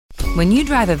When you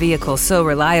drive a vehicle so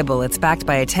reliable it's backed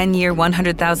by a 10-year,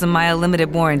 100,000-mile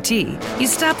limited warranty, you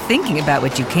stop thinking about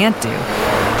what you can't do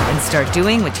and start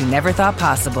doing what you never thought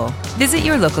possible. Visit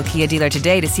your local Kia dealer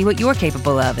today to see what you're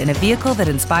capable of in a vehicle that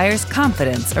inspires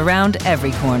confidence around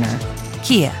every corner.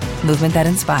 Kia, movement that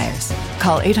inspires.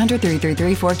 Call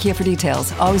 800-333-4KIA for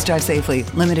details. Always drive safely.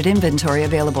 Limited inventory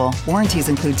available. Warranties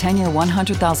include 10-year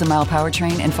 100,000-mile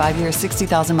powertrain and 5-year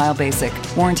 60,000-mile basic.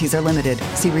 Warranties are limited.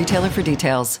 See retailer for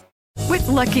details. With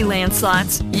Lucky Land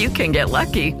Slots, you can get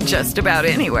lucky just about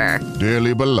anywhere.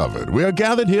 Dearly beloved, we are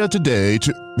gathered here today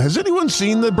to... Has anyone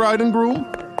seen the bride and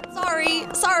groom?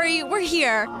 Sorry, we're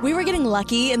here. We were getting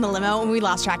lucky in the limo and we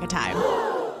lost track of time.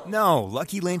 No,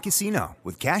 Lucky Land Casino,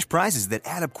 with cash prizes that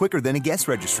add up quicker than a guest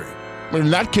registry. In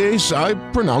that case, I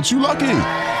pronounce you lucky.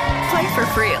 Play for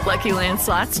free at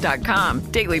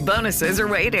LuckyLandSlots.com. Daily bonuses are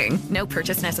waiting. No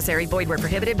purchase necessary. Void where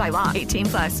prohibited by law.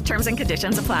 18+. Terms and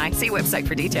conditions apply. See website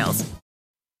for details.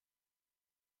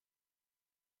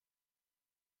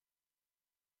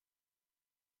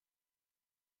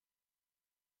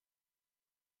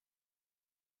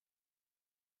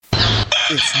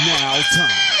 It's now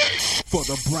time for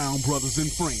the Brown Brothers and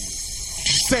Friends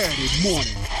Saturday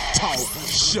morning talk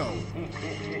show.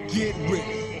 Get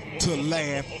ready to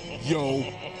laugh your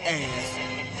ass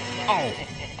off.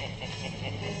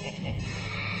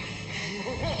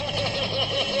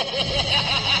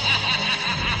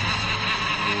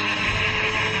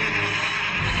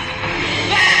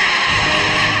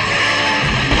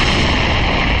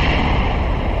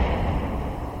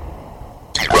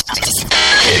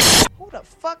 Who the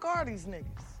fuck are these niggas?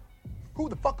 Who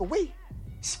the fuck are we?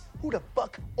 Who the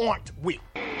fuck aren't we?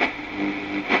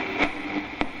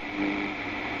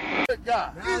 Good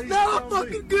guy. He's not a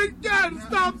fucking good guy to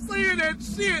stop saying that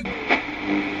shit.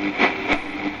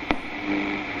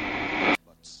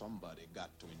 But somebody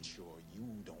got to ensure you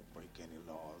don't break any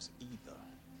laws either.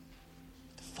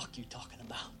 What the fuck you talking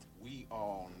about? We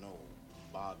all know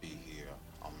Bobby here,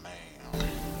 a man.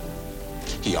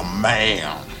 He a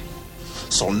man.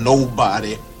 So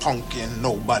nobody punking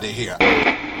nobody here.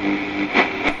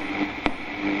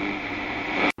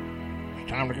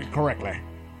 Time to get correctly.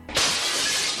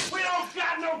 We don't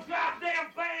got no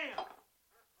goddamn band.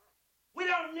 We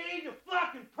don't need to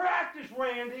fucking practice,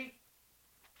 Randy.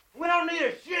 We don't need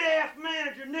a shit-ass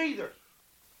manager neither.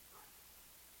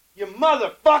 You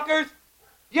motherfuckers.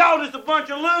 Y'all just a bunch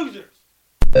of losers.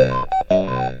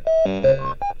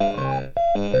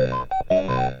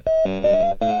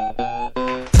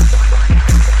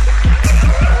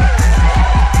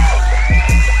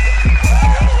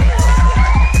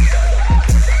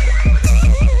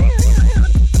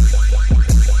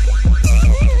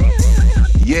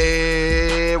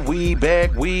 Yeah, we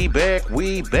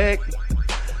back.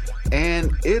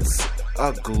 And it's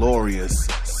a glorious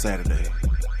Saturday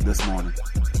this morning.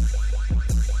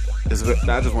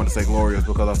 I just want to say glorious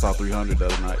because I saw 300 the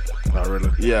other night. Oh, really?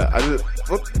 Yeah,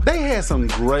 they had some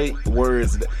great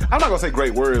words. I'm not going to say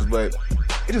great words, but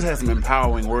it just had some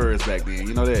empowering words back then.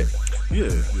 You know that? Yeah.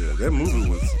 That movie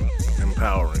was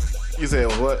empowering. You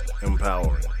said what?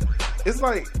 Empowering. It's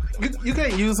like, you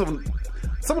can't use some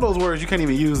of those words you can't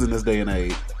even use in this day and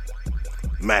age.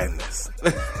 Madness.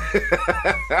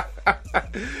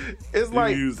 It's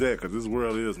like, you use that because this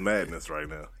world is madness right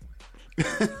now.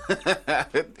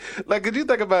 Like, could you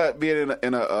think about being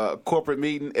in a corporate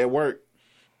meeting at work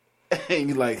and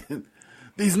you're like,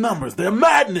 these numbers, they're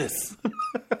madness.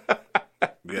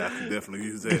 Yeah, I can definitely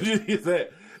use that. Could you use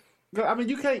that? I mean,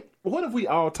 you can't. What if we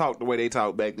all talked the way they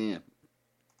talked back then?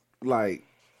 Like,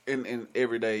 in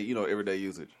everyday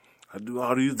usage. I do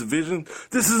all these division.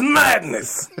 This is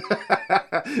madness.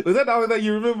 Was that the only thing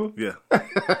you remember? Yeah.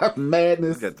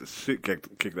 Madness. Got the shit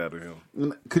kicked out of him.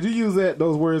 Could you use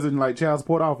those words in like child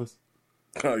support office?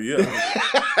 Oh yeah.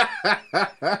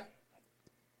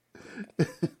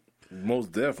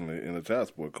 Most definitely in a child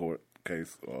support court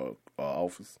case or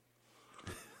office.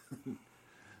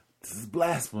 This is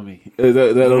blasphemy. Is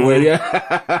that a word?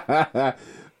 Yeah.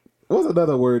 What's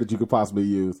another word that you could possibly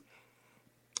use?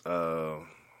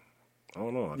 I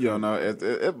don't know. You don't know.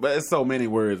 It's so many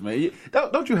words, man.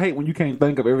 Don't you hate when you can't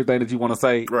think of everything that you want to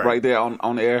say right there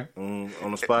on the air?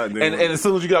 On the spot. And as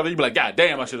soon as you get out there, you be like, God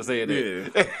damn, I should have said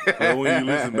that. Yeah. And when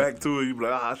you listen back to it, you be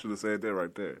like, I should have said that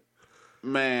right there.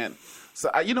 Man.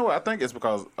 So, you know what? I think it's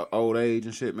because of old age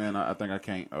and shit, man. I think I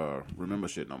can't remember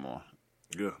shit no more.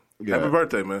 Yeah. Happy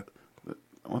birthday, man.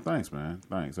 Well, thanks, man.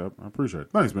 Thanks. I appreciate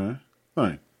it. Thanks, man.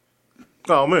 Thanks.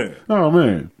 Oh,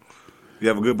 man. You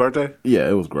have a good birthday? Yeah,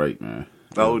 it was great, man.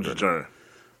 How old did you turn?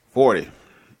 40.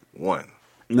 One.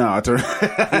 No, I turned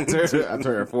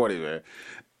 40, man.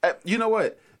 You know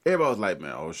what? everybody was like,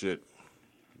 man, oh shit.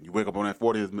 You wake up on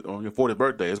on your 40th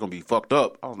birthday, it's gonna be fucked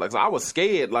up. I was like, so I was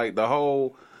scared like the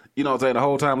whole, you know what I'm saying, the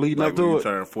whole time leading Like up to when you it.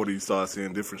 turn 40, you start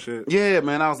seeing different shit. Yeah,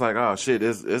 man, I was like, oh shit,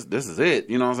 this is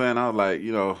it. You know what I'm saying? I was like,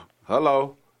 you know,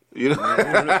 hello. You know,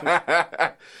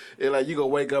 it's like you gonna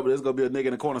wake up and there's gonna be a nigga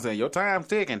in the corner saying your time's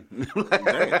ticking.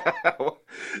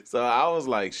 So I was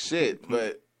like, shit,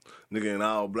 but nigga in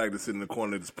all black to sit in the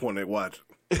corner just pointing at watch.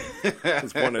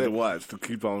 Just pointing at the watch to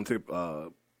keep on tip.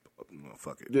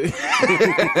 Fuck it.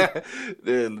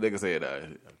 The nigga said,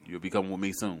 you'll be coming with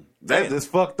me soon. That's just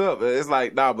fucked up. It's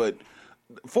like, nah, but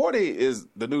 40 is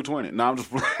the new 20. No, I'm just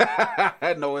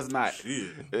no, it's not.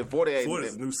 Shit. 40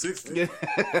 is the new 60.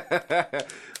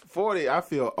 40, I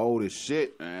feel old as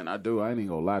shit, man. I do. I ain't even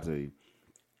gonna lie to you.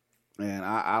 And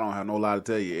I don't have no lie to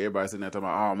tell you. Everybody sitting there talking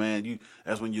about, oh man,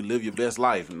 that's when you live your best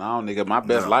life. No, nigga, my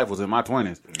best life was in my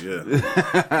 20s. Yeah.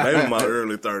 Maybe my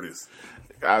early 30s.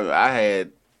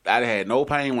 I had no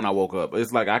pain when I woke up.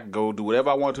 It's like I could go do whatever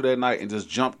I want to that night and just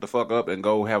jump the fuck up and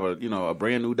go have a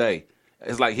brand new day.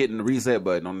 It's like hitting the reset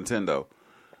button on Nintendo.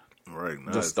 Right.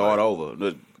 Now just start over.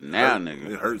 Now,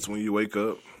 nigga. It hurts when you wake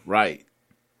up. Right.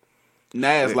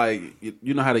 Now it's like,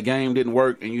 you know how the game didn't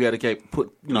work and you had to keep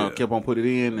on put it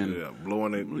in and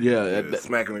blowing it. Yeah,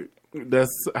 smacking it.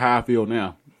 That's how I feel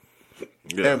now.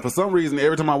 Yeah. And for some reason,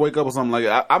 every time I wake up or something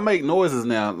like I make noises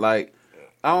now. Like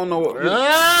I don't know what.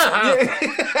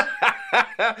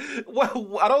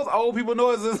 Well, are those old people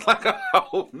noises? It's like a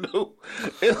whole new.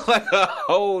 It's like a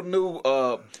whole new.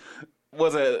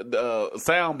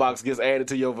 Sound box gets added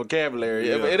to your vocabulary.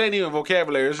 Yeah. It ain't even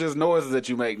vocabulary. It's just noises that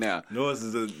you make now.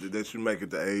 Noises that you make at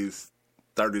the age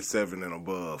 37 and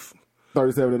above.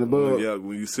 37 and above. Yeah,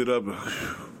 when you sit up.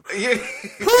 Yeah.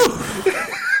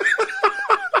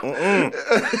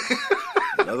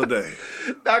 Another day.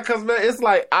 Because man, it's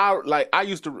like I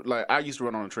used to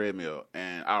run on a treadmill,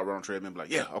 and I would run on a treadmill and be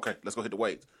like, yeah, okay, let's go hit the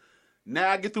weights. Now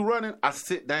I get through running, I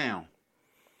sit down.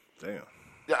 Damn.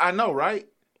 I know, right?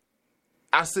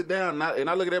 I sit down and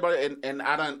I look at everybody and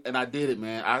I did it,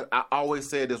 man. I always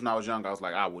said this when I was young. I was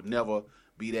like, I would never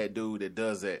be that dude that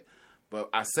does that. But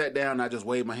I sat down and I just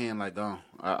waved my hand like,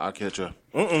 I'll catch up.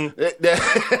 So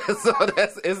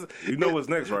it's you know what's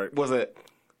next, right? What's that?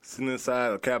 Sitting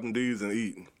inside of Captain D's and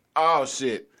eating. Oh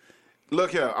shit!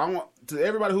 Look here, I want to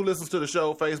everybody who listens to the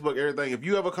show, Facebook, everything. If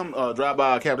you ever come drive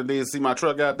by Captain D's and see my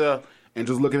truck out there and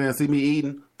just look in there and see me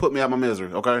eating, put me out my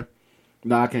misery, okay?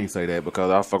 No, I can't say that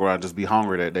because I'll fuck around and just be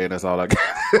hungry that day and that's all I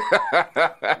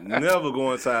got. Never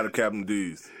go inside of Captain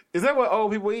D's. Is that what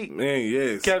old people eat? Man,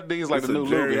 yes. Captain D's like the new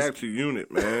Lucas. It's a geriatric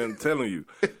unit, man. I'm telling you.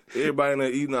 Everybody in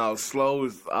there eating all slow.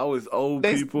 It's always old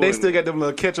people. They still got them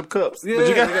little ketchup cups. Yeah,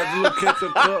 they got the little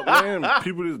ketchup cup, man.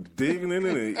 People just digging in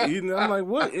it and eating it. I'm like,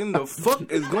 what in the fuck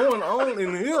is going on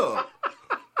in here?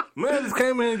 Man, I just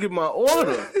came in and get my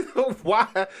order.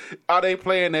 Why are they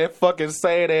playing that fucking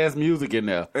sad-ass music in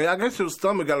there? And I guess your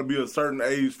stomach got to be a certain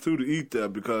age, too, to eat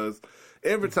that because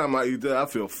every time I eat that, I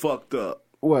feel fucked up.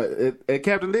 What, at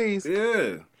Captain D's?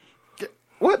 Yeah.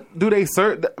 What do they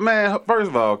serve? Man, first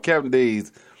of all, Captain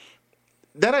D's,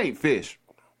 that ain't fish.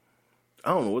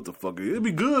 I don't know what the fuck it is. It'd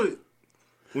be good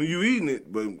when you eating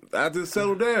it, but after it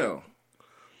settle down,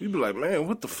 you be like, man,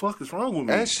 what the fuck is wrong with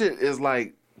me? That shit is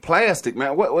like plastic,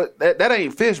 man. What? That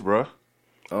ain't fish, bro. I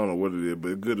don't know what it is,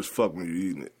 but it's good as fuck when you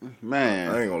eating it. Man.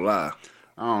 I ain't gonna lie.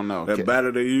 I don't know. That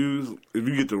batter they use, if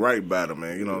you get the right batter,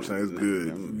 man, you know what I'm saying? It's good.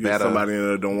 You get somebody in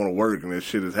there that don't want to work and that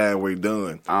shit is halfway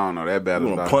done. I don't know. That batter.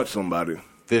 You want to punch somebody.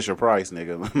 Fisher Price,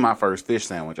 nigga. My first fish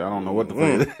sandwich. I don't know what the fuck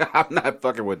it is. I'm not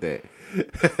fucking with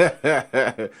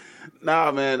that.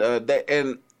 Nah, man.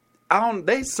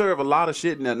 They serve a lot of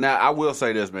shit in there. Now, I will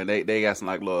say this, man. They got some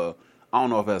like little, I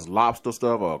don't know if that's lobster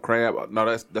stuff or crab. No,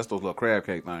 that's those little crab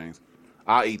cake things.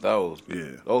 I'll eat those.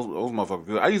 Yeah. Those motherfuckers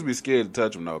good. I used to be scared to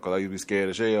touch them, though, because I used to be scared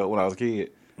of shell when I was a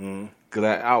kid. Because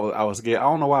I was scared. I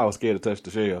don't know why I was scared to touch the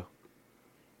shell.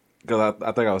 Because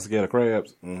I think I was scared of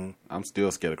crabs. I'm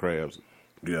still scared of crabs.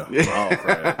 Yeah. All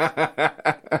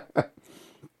crabs.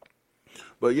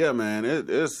 But, yeah, man,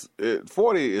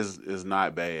 40 is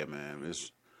not bad, man.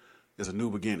 It's a new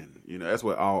beginning. You know, that's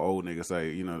what all old niggas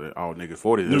say. You know, that all niggas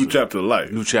 40. New chapter of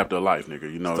life. New chapter of life,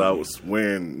 nigga. You know. So I was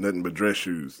wearing nothing but dress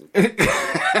shoes. Damn,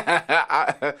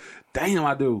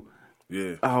 I do.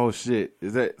 Yeah. Oh shit.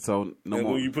 Is that so? No and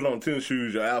more. when you put on tennis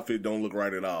shoes, your outfit don't look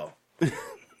right at all.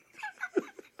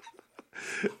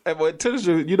 Hey, boy, tennis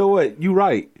shoes. You know what? You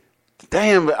right.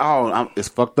 Damn. It's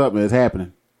fucked up, man. It's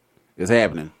happening. It's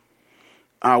happening.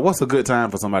 What's a good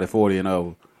time for somebody 40 and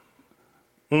over?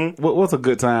 What's a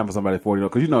good time for somebody 40?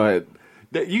 Because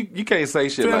You can't say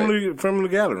shit family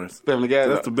gatherings. Family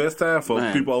gatherings. That's the best time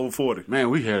for people over 40.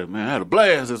 Man, I had a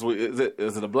blast this week. Is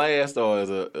it a blast or is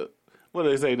it what do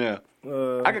they say now?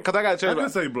 I gotta change. I can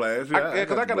say blast. Yeah,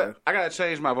 because I gotta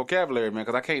change my vocabulary, man.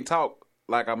 Because I can't talk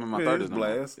like I'm in my 30s. It's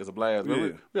blast. It's a blast. Yeah.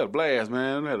 Man. We had a blast,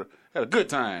 man. We had a good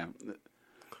time.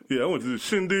 Yeah, I went to the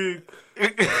shindig.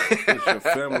 It's your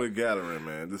family gathering,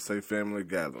 man. Just say family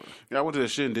gathering. Yeah, I went to the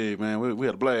shindig, man. We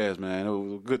had a blast, man. It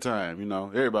was a good time.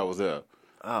 Everybody was there.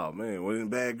 Oh man, wasn't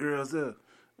bad girls there?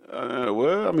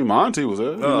 Well, I mean, my auntie was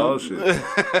there. Oh shit.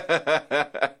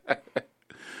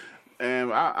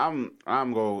 And I'm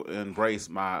gonna embrace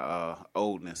my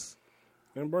oldness.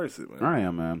 Embrace it, man. I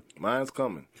am, man. Mine's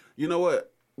coming. You know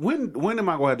what? When am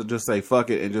I gonna have to just say fuck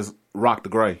it and just rock the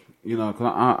gray?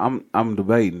 Cause I'm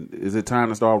debating. Is it time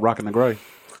to start rocking the gray?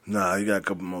 Nah, you got a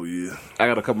couple more years. I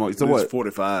got a couple more. So what?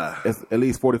 45. It's at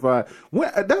least 45.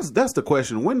 That's the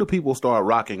question. When do people start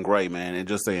rocking gray, man, and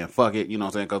just saying fuck it? You know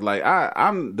what I'm saying? Because like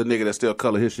I'm the nigga that still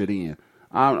color his shit in.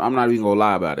 I'm not even gonna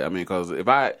lie about it. I mean, because if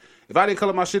I didn't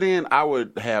color my shit in, I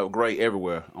would have gray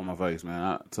everywhere on my face,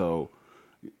 man. So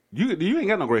you ain't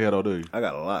got no gray hair though, do you? I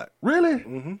got a lot. Really?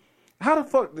 Mm-hmm. How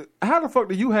the fuck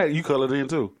do you have you colored in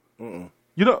too?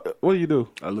 You know what do you do?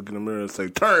 I look in the mirror and say,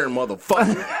 "Turn,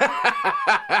 motherfucker."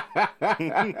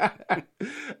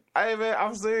 Hey man,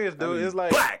 I'm serious, dude. It's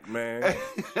like black, man.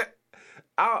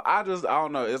 I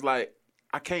don't know. It's like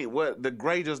I can't. What the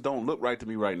gray just don't look right to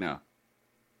me right now.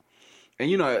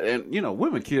 And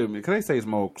women kill me because they say some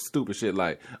more stupid shit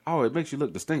like, "Oh, it makes you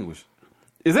look distinguished."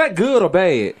 Is that good or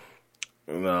bad?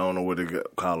 No, I don't know what they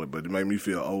call it, but it made me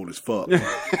feel old as fuck.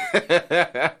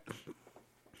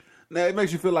 Now, it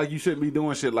makes you feel like you shouldn't be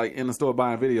doing shit like in the store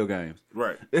buying video games.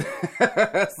 Right.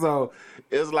 So,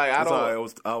 it's like, I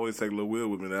always take Lil Will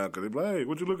with me now because they be like, hey,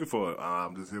 what you looking for?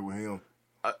 I'm just here with him.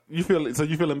 You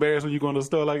feel embarrassed when you go into the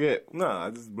store like that? Nah,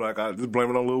 I just blame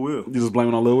it on Lil Will. You just blame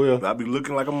it on Lil Will? I be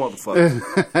looking like a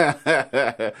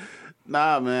motherfucker.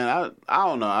 Nah, man, I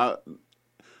don't know.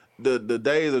 The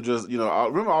days of just,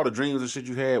 remember all the dreams and shit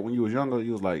you had when you was younger?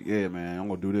 You was like, yeah, man, I'm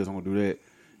going to do this, I'm going to do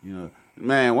that.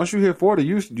 Man, once you hit 40,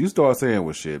 you start saying,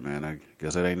 well, shit, man, I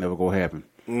guess that ain't never going to happen.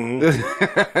 Mm-hmm.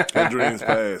 That dream's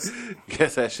past.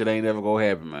 Guess that shit ain't never going to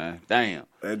happen, man. Damn.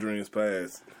 That dream's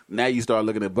past. Now you start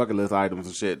looking at bucket list items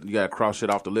and shit. You got to cross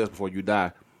shit off the list before you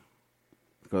die.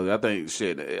 Because I think,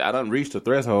 shit, I done reached the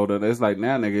threshold. And it's like,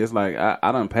 now, nigga, it's like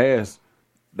I done passed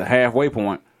the halfway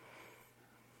point.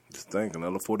 Just think,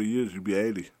 another 40 years, you be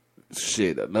 80.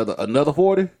 Shit, another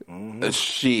 40? Mm-hmm.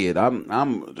 Shit,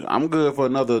 I'm good for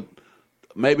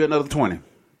maybe another 20. I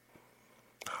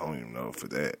don't even know for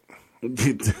that.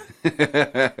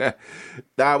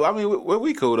 Nah, I mean,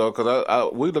 we cool though, cause I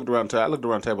looked around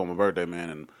the table on my birthday, man,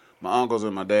 and my uncles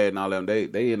and my dad and all them, they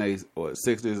in their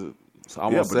 60s,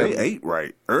 almost 70s. They ate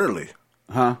right early,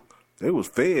 huh? They was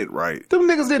fed right. Them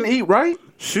niggas didn't eat right.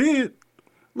 Shit,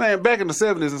 man, back in the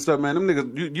 70s and stuff, man, them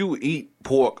niggas you eat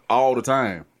pork all the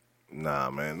time. Nah,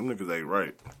 man, them niggas ate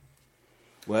right.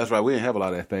 Well, that's right. We didn't have a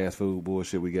lot of that fast food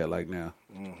bullshit we got like now.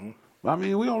 Mm-hmm. I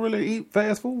mean, we don't really eat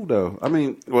fast food though. I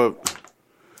mean, well,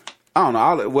 I don't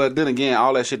know. Then again,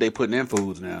 all that shit they putting in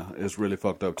foods now is really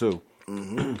fucked up too.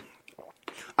 Mm-hmm.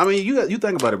 I mean, you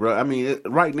think about it, bro. I mean,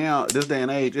 right now, this day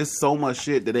and age, it's so much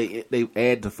shit that they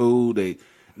add to food.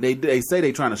 They say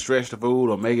they trying to stretch the food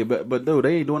or make it, but dude,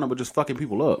 they ain't doing it but just fucking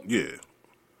people up. Yeah.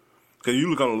 Cause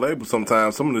you look on the label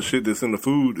sometimes, some of the shit that's in the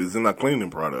food is in our cleaning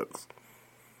products.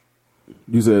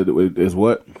 You said it's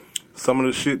what? Some of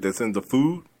the shit that's in the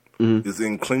food is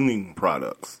in cleaning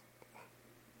products.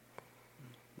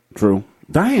 True.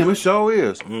 Damn, it sure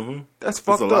is. Mm-hmm. That's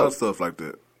fucked up. There's a lot of stuff like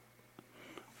that.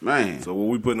 Man. So what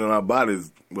we putting in our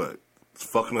bodies, it's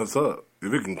fucking us up.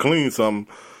 If it can clean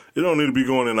something, it don't need to be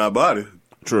going in our body.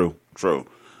 True.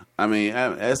 I mean,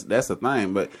 that's the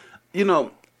thing. But,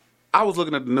 I was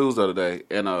looking at the news the other day,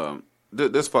 and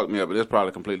this fucked me up, but it's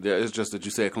probably completely different. It's just that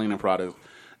you said cleaning products.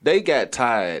 They got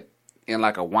tied in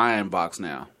like a wine box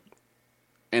now.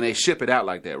 And they ship it out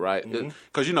like that, right?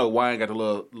 Because, wine got the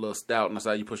little stout on the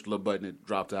side. You push the little button, it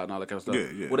drops out and all that kind of stuff.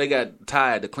 Yeah. Well, they got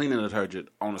tied the cleaning detergent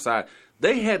on the side.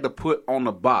 They had to put on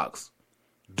the box,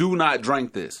 do not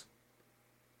drink this.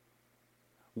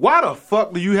 Why the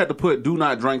fuck do you have to put do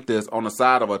not drink this on the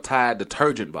side of a Tide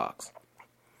detergent box?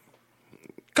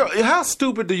 How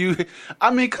stupid do you... I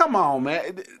mean, come on,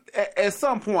 man. At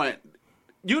some point,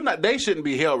 they shouldn't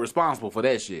be held responsible for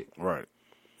that shit. Right.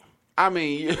 I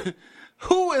mean...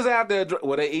 Who is out there?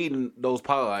 Well, they eating those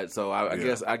pods, so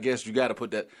I guess you got to put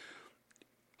that.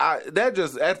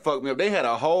 That fucked me up. They had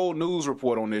a whole news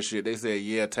report on this shit. They said,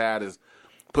 yeah, Tide is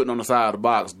putting on the side of the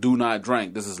box, do not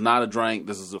drink. This is not a drink.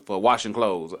 This is for washing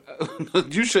clothes.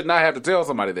 You should not have to tell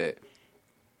somebody that.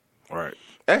 Right.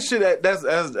 That shit,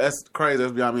 that's crazy.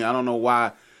 That's beyond me. I don't know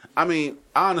why. I mean,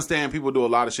 I understand people do a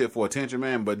lot of shit for attention,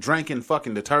 man, but drinking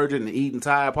fucking detergent and eating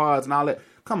Tide Pods and all that,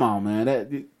 come on,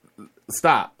 man.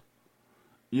 Stop.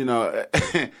 You know,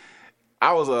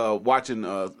 I was watching,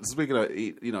 speaking of,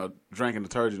 you know, drinking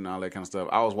detergent and all that kind of stuff,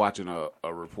 I was watching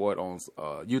a report on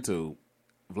YouTube,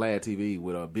 Vlad TV,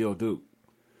 with Bill Duke.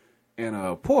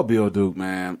 And poor Bill Duke,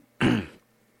 man.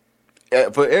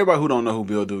 For everybody who don't know who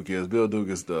Bill Duke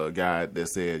is the guy that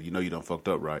said, you know, you done fucked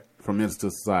up, right? From Menace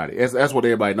to Society. That's what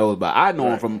everybody knows about. I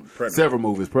know him from Predator. Several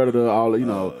movies. Predator, all, you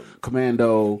know,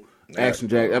 Commando, Action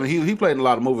Jack. I mean, he played in a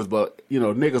lot of movies, but, you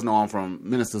know, niggas know him from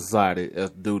Menace to Society as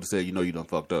the dude that said, you know, you done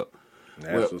fucked up.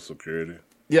 National Security.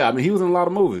 Yeah, I mean, he was in a lot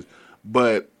of movies.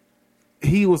 But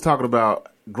he was talking about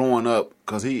growing up,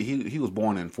 because he was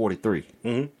born in 43.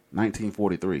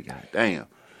 1943. God damn.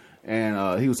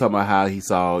 And he was talking about how he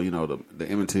saw, you know, the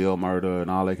Emmett Till murder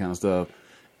and all that kind of stuff.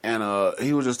 And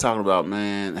he was just talking about,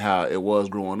 man, how it was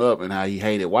growing up and how he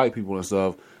hated white people and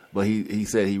stuff. But he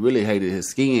said he really hated his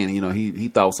skin. You know, he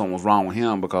thought something was wrong with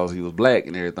him because he was black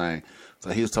and everything.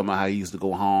 So he was talking about how he used to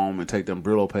go home and take them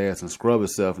Brillo pads and scrub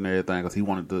himself and everything because he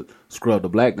wanted to scrub the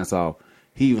blackness off.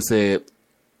 He even said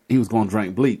he was going to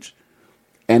drink bleach.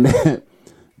 And that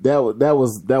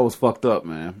was fucked up,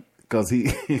 man. Because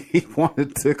he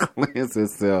wanted to cleanse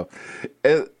himself.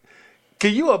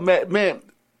 Can you imagine, man?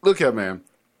 Look here, man.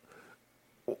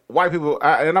 White people,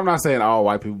 and I'm not saying all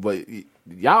white people, but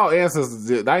y'all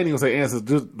ancestors, I ain't even say ancestors,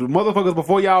 just the motherfuckers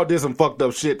before y'all did some fucked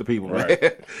up shit to people, right?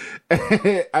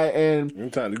 Man. And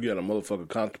anytime you get a motherfucker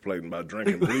contemplating about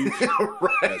drinking bleach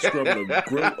and scrubbing the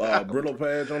Brillo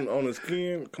pads on his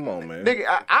skin, come on, man. Nigga,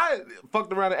 I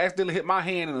fucked around and accidentally hit my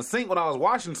hand in the sink when I was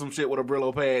washing some shit with a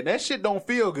Brillo pad. That shit don't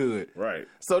feel good. Right.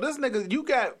 So this nigga, you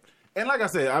got, and like I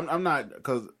said, I'm not,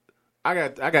 because I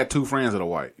got two friends that are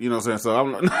white. You know what I'm saying? So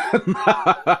I'm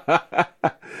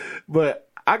but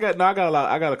I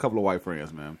got a couple of white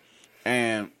friends, man.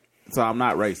 And so I'm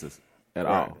not racist at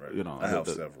all. Right. You know, I have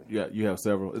several. Yeah, you have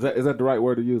several. Is that the right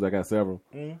word to use? I got several.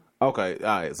 Mm-hmm. Okay, all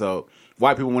right. So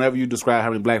white people, whenever you describe how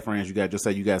many black friends you got, just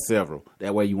say you got several.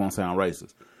 That way you won't sound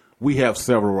racist. We have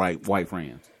several white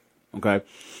friends. Okay?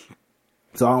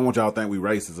 So I don't want y'all to think we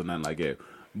racist or nothing like that.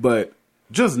 But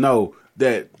just know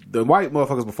that the white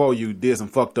motherfuckers before you did some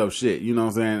fucked up shit. You know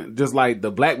what I'm saying? Just like the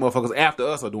black motherfuckers after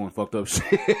us are doing fucked up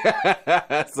shit.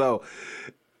 So,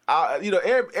 you know,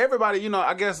 everybody, you know,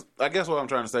 I guess what I'm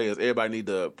trying to say is everybody need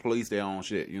to police their own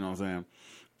shit. You know what I'm saying?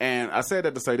 And I said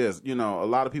that to say this, you know, a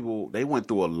lot of people, they went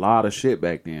through a lot of shit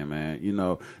back then, man. You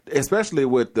know, especially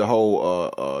with the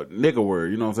whole nigga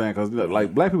word, you know what I'm saying? Because, you know,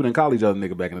 like, black people didn't call each other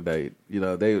nigga back in the day. You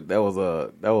know, that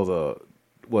was a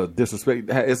disrespect.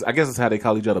 I guess it's how they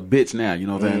call each other bitch now. You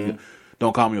know what I'm saying?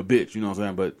 Don't call me a bitch. You know what I'm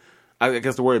saying? But I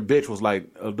guess the word bitch was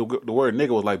like the word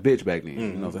nigga was like bitch back then.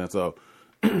 You know what I'm saying? So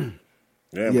they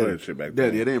didn't play that shit back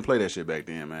then. Yeah, they didn't play that shit back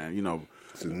then, man. You know,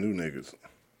 it's the new niggas.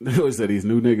 They always say these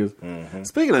new niggas.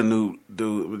 Speaking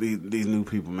of these new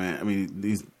people, man. I mean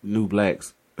these new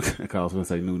blacks. I was gonna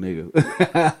say new niggas.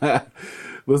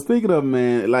 But speaking of,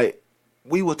 man, like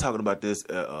we were talking about this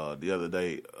the other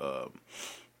day.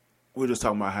 We were just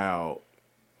talking about how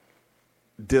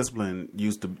discipline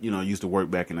used to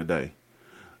work back in the day.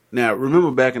 Now,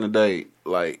 remember back in the day,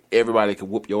 like everybody could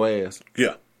whoop your ass.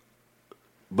 Yeah.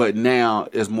 But now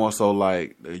it's more so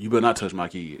like you better not touch my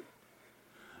kid.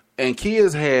 And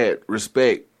kids had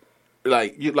respect.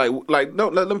 Like no.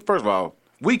 Let me, first of all,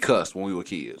 we cussed when we were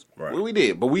kids. Right. We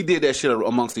did, but we did that shit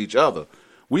amongst each other.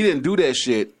 We didn't do that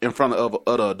shit in front of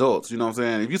other adults. You know what I'm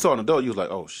saying? If you saw an adult, you was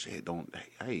like, "Oh shit,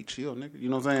 hey, chill, nigga." You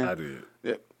know what I'm saying? I did.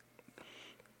 Yeah.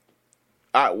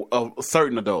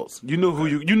 Certain adults, you knew who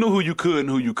you could and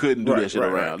who you couldn't do that shit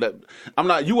around.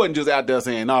 Right. You wasn't just out there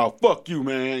saying, "No, fuck you,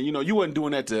 man." You know, you wasn't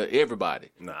doing that to everybody.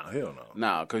 Nah, hell no.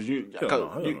 Nah, because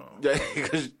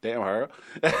damn her.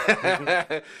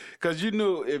 Because you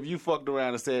knew if you fucked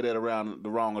around and said that around the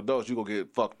wrong adults, you gonna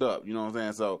get fucked up. You know what I'm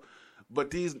saying? So,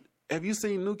 but have you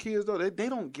seen new kids though? They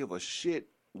don't give a shit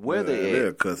where they at.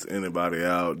 They'll cuss anybody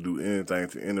out, do anything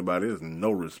to anybody. There's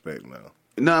no respect now.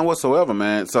 None whatsoever,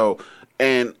 man. So,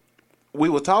 and we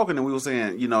were talking and we were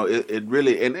saying, you know, it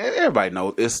really, and everybody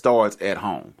knows it starts at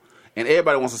home. And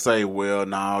everybody wants to say, well,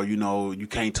 no, you know, you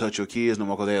can't touch your kids no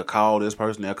more because they'll call this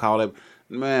person, they'll call that.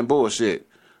 Man, bullshit.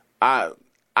 I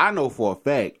know for a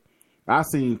fact, I've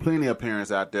seen plenty of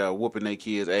parents out there whooping their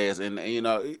kids' ass. And you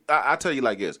know, I tell you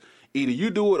like this. Either you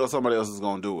do it or somebody else is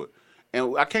going to do it.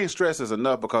 And I can't stress this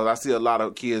enough because I see a lot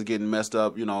of kids getting messed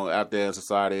up, out there in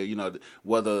society,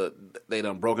 whether they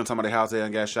done broke in somebody's house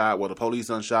and got shot, whether the police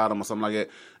done shot them or something like that.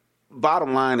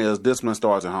 Bottom line is discipline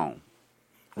starts at home.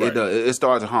 Right. It does. It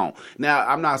starts at home. Now,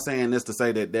 I'm not saying this to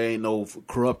say that there ain't no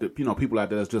corrupted, people out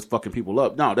there that's just fucking people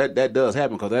up. No, that does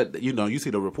happen because you see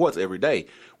the reports every day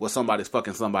where somebody's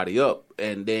fucking somebody up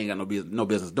and they ain't got no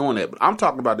business doing that. But I'm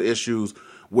talking about the issues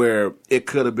where it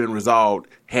could have been resolved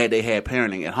had they had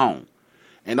parenting at home.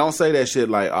 And don't say that shit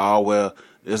like, oh, well,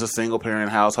 it's a single-parent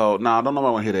household. No, don't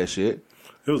nobody want to hear that shit.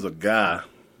 There was a guy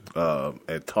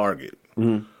at Target.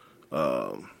 Mm-hmm.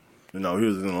 He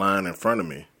was in line in front of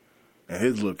me, and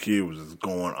his little kid was just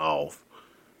going off.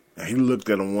 And he looked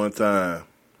at him one time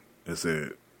and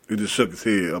said, he just shook his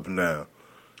head up and down.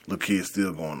 Little kid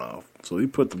still going off. So he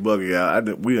put the buggy out.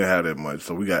 We didn't have that much,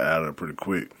 so we got out of there pretty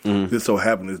quick. Mm-hmm. Just so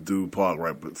happened this dude parked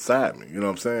right beside me. You know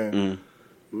what I'm saying?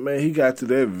 Mm-hmm. Man, he got to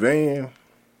that van.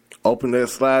 Open that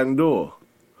sliding door.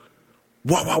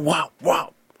 Wow, wow, wow,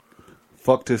 wow.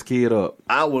 Fucked his kid up.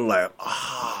 I was like,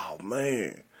 oh,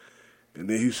 man. And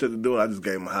then he shut the door. I just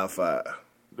gave him a high five.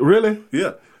 Really?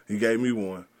 Yeah. He gave me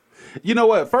one. You know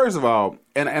what? First of all,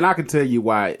 and I can tell you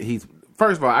why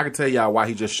I can tell y'all why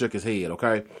he just shook his head,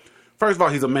 okay? First of all,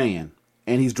 he's a man,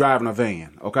 and he's driving a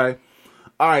van, okay?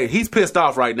 All right, he's pissed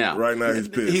off right now. Right now, he's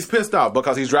pissed. He's pissed off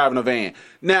because he's driving a van.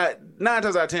 Now, 9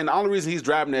 times out of 10, the only reason he's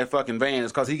driving that fucking van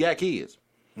is because he got kids.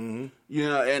 Mm-hmm.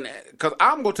 And because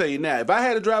I'm going to tell you now, if I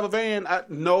had to drive a van,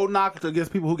 no knock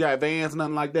against people who got vans,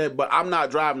 nothing like that, but I'm not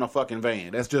driving a fucking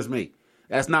van. That's just me.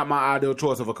 That's not my ideal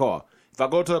choice of a car. If I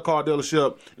go to a car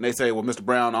dealership and they say, well, Mr.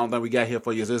 Brown, the only thing we got here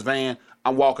for you is this van,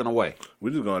 I'm walking away.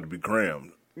 We're just going to be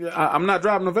crammed. I'm not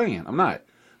driving a van. I'm not.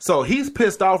 So he's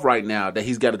pissed off right now that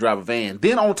he's got to drive a van.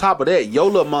 Then on top of that, your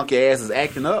little monkey ass is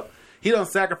acting up. He done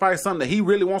sacrificed something that he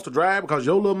really wants to drive because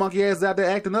your little monkey ass is out there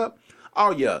acting up.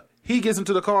 Oh, yeah. He gets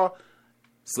into the car,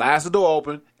 slides the door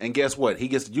open, and guess what? He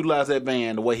gets to utilize that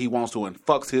van the way he wants to and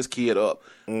fucks his kid up.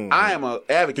 Mm-hmm. I am an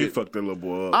advocate. He fucked that little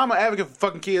boy up. I'm an advocate for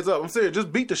fucking kids up. I'm serious.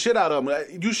 Just beat the shit out of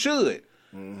them. You should.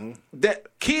 Mm-hmm.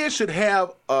 That kids should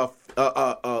have a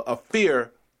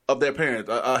fear of their parents,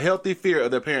 a healthy fear of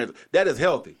their parents. That is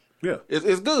healthy. Yeah.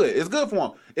 It's good. It's good for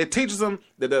them. It teaches them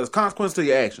that there's consequence to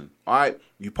your action. All right?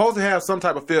 You're supposed to have some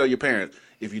type of fear of your parents.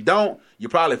 If you don't,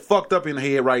 you're probably fucked up in the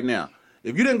head right now.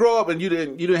 If you didn't grow up and you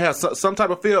didn't have some type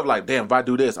of fear of like, damn, if I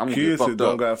do this, I'm going to get fucked up. Kids that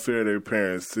don't got fear of their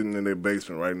parents sitting in their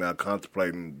basement right now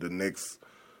contemplating the next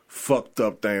fucked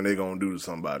up thing they going to do to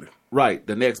somebody. Right.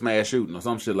 The next mass shooting or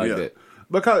some shit like that.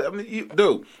 Because,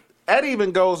 dude, that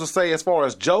even goes to say as far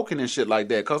as joking and shit like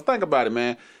that. Because think about it,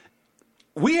 man.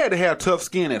 We had to have tough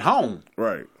skin at home.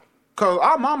 Right. Because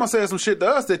our mama said some shit to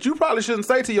us that you probably shouldn't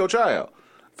say to your child.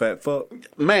 Fat fuck.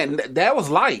 Man, that was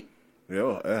light.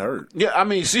 Yeah, that hurt. Yeah, I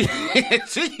mean, she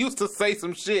used to say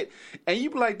some shit, and you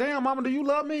be like, damn, mama, do you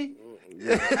love me?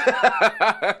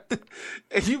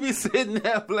 And you be sitting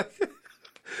there like...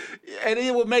 And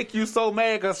it would make you so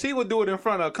mad because she would do it in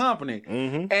front of a company.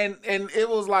 Mm-hmm. And it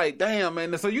was like, damn,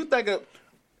 man. So you think of...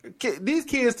 These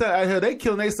kids out here, they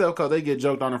killing themselves because they get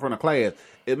joked on in front of class.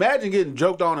 Imagine getting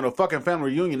joked on in a fucking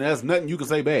family reunion and there's nothing you can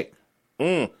say back.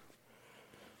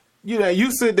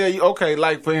 You sit there, okay,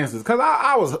 like for instance, because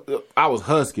I was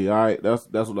husky, all right?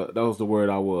 That was the word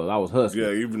I was. I was husky.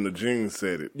 Yeah, even the jeans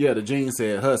said it. Yeah, the jeans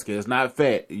said husky. It's not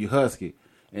fat, you husky.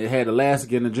 And it had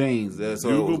elastic in the jeans. So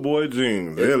Bugle Boy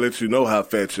jeans. They'll let you know how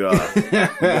fat you are. You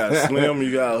got slim,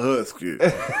 you got husky. You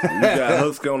got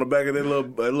husky on the back of that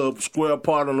little square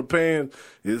part on the pants.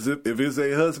 If it's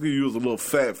a husky, you was a little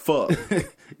fat fuck.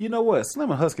 You know what?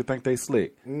 Slim and Husky think they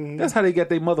slick. Mm-hmm. That's how they got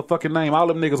their motherfucking name. All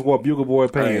them niggas wore Bugle Boy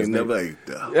pants. I ain't never ate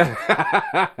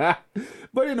that.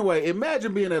 But anyway,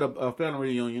 imagine being at a family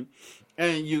reunion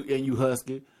and you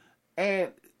husky,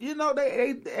 and you know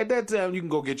they at that time you can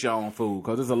go get your own food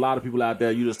because there's a lot of people out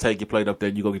there. You just take your plate up there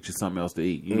and you go get you something else to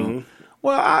eat. You know.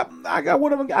 Well, I got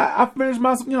whatever. I finished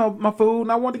my my food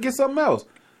and I want to get something else.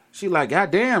 She like,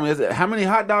 God damn, how many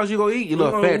hot dogs you gonna eat? You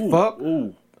little fat fuck.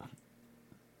 Ooh.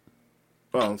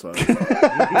 Oh, I'm sorry.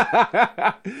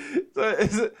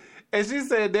 And she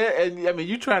said that, and I mean,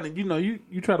 you trying to,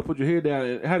 you try to put your head down.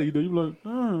 And how do you do? You like,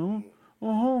 oh,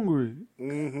 I'm hungry.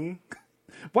 Mm-hmm.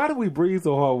 Why did we breathe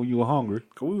so hard when you were hungry?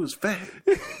 Because we was fat.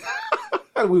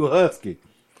 We were husky.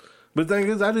 But the thing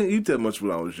is, I didn't eat that much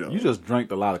when I was young. You just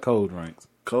drank a lot of cold drinks.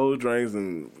 Cold drinks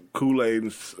and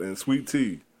Kool-Aid and sweet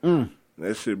tea.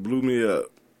 That shit blew me up.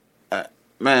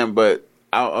 Man, but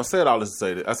I said all this to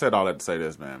say this. I said all that to say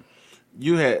this, man.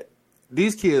 You had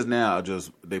these kids now are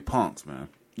they punks, man.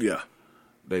 Yeah,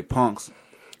 they punks.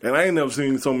 And I ain't never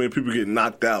seen so many people get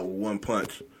knocked out with one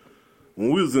punch.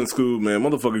 when we was in school, man,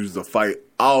 motherfuckers used to fight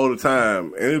all the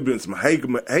time, and it been some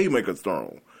haymakers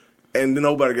thrown, and then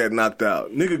nobody got knocked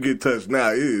out. Nigga get touched now,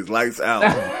 it is lights out.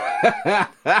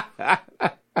 I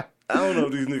don't know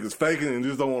if these niggas faking and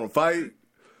just don't want to fight.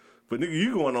 But, nigga,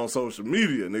 you going on social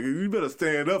media, nigga. You better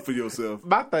stand up for yourself.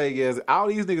 My thing is, all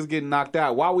these niggas getting knocked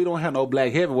out. Why we don't have no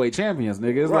black heavyweight champions,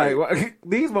 nigga? It's like,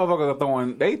 these motherfuckers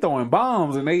are throwing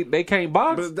bombs and they can't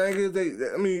box. But the thing is,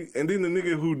 and then the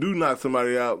nigga who do knock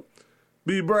somebody out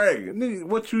be bragging. Nigga,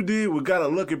 what you did was got a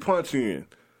lucky punch in.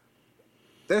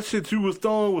 That shit you was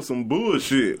throwing was some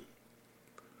bullshit.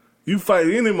 You fight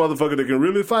any motherfucker that can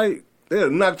really fight, they'll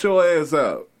knock your ass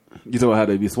out. You talking about how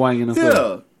they be swinging and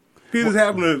stuff? Yeah. He just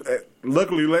happened to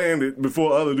luckily land it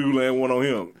before other dude land one on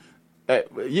him.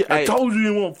 I told you you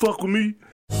didn't want to fuck with me.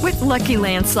 With Lucky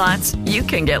Land Slots, you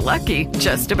can get lucky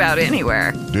just about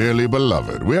anywhere. Dearly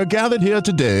beloved, we are gathered here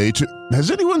today to...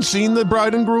 Has anyone seen the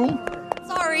bride and groom?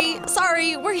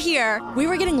 Sorry, we're here. We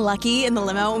were getting lucky in the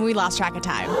limo and we lost track of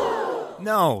time.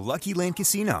 No, Lucky Land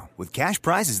Casino, with cash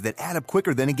prizes that add up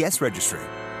quicker than a guest registry.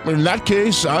 In that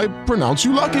case, I pronounce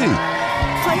you lucky.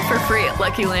 Play for free at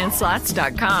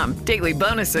LuckyLandSlots.com. Daily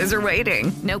bonuses are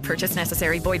waiting. No purchase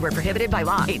necessary. Void where prohibited by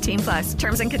law. 18+.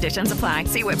 Terms and conditions apply.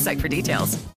 See website for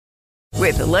details.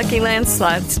 With the Lucky Land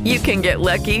Slots, you can get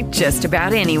lucky just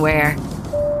about anywhere.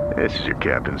 This is your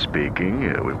captain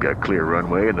speaking. We've got clear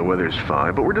runway and the weather's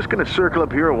fine, but we're just going to circle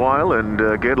up here a while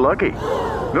and get lucky.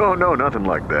 No, nothing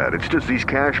like that. It's just these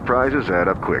cash prizes add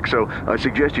up quick. So I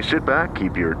suggest you sit back,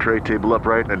 keep your tray table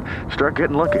upright, and start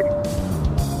getting lucky.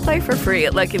 Play for free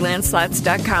at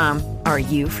LuckyLandSlots.com. Are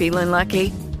you feeling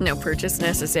lucky? No purchase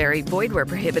necessary. Void where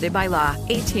prohibited by law.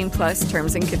 18+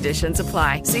 terms and conditions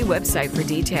apply. See website for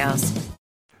details.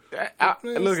 Look at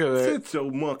that. Sit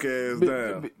your monk ass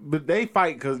down. But they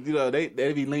fight because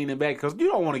they be leaning back because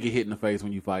you don't want to get hit in the face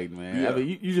when you fight, man. Yeah. I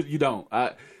mean, you don't.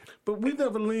 But we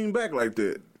never lean back like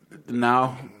that.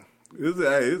 No.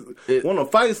 When a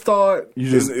fight start, you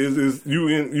in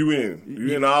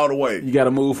all the way. You got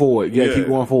to move forward. You got to keep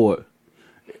going forward.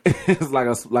 It's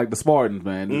like the Spartans,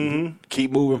 man. Mm-hmm.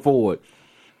 Keep moving forward.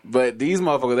 But these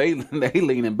motherfuckers, they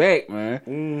leaning back,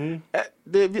 man.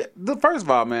 Mm-hmm. First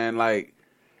of all, man, like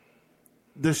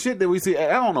the shit that we see.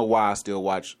 I don't know why I still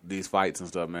watch these fights and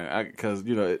stuff, man. Because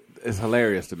it's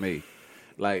hilarious to me.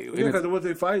 Like, because what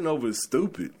they fighting over is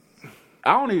stupid.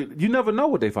 You never know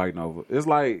what they fighting over. It's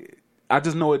like, I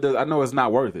just know it does. I know it's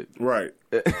not worth it. Right.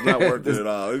 It's not worth it at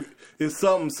all. It's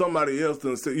something somebody else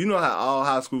done said. You know how all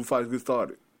high school fights get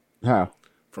started? How?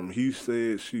 From he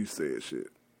said, she said shit.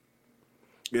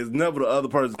 It's never the other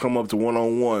person come up to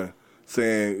one-on-one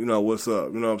saying, what's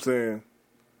up? You know what I'm saying?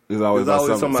 There's always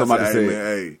somebody say, say, hey, man,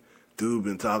 hey, dude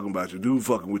been talking about you. Dude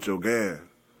fucking with your gas.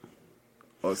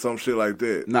 Or some shit like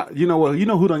that. Now, you know what? You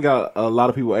know who done got a lot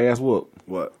of people ass whooped?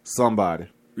 What? Somebody.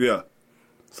 Yeah.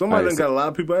 Somebody done got a lot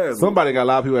of people ass whooped. Somebody got a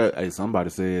lot of people ass. Hey, somebody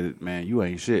said, man, you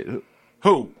ain't shit.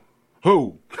 Who?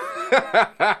 Now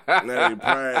they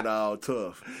pride all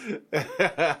tough.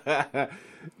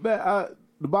 But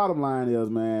the bottom line is,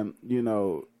 man,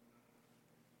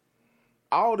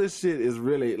 all this shit is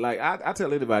really, like, I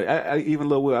tell anybody, even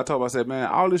Lil Will, I told him, I said, man,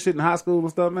 all this shit in high school and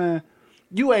stuff, man,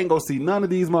 you ain't gonna see none of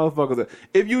these motherfuckers.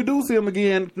 If you do see them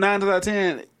again, 9 out of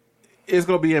 10, it's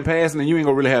gonna be in passing and you ain't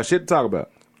gonna really have shit to talk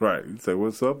about. Right. You say,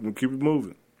 what's up, and keep it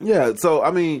moving. Yeah, so,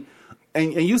 I mean,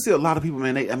 and you see a lot of people,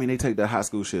 man, they take that high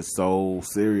school shit so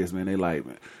serious, man. They like,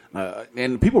 man.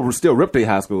 And people still rip their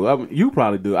high school. I mean, you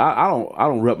probably do. I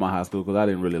don't rip my high school because I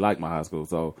didn't really like my high school,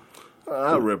 so.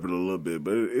 I rep it a little bit,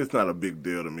 but it's not a big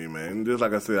deal to me, man. Just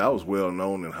like I said, I was well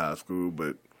known in high school,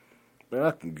 but man,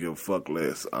 I can give a fuck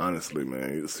less, honestly,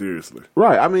 man. Seriously.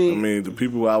 Right. I mean, the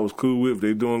people I was cool with,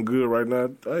 they doing good right now.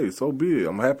 Hey, so be it.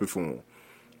 I'm happy for them.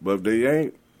 But if they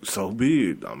ain't, so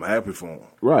be it. I'm happy for them.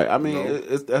 Right. I mean,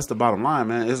 that's the bottom line,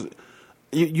 man. It's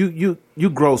you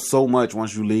grow so much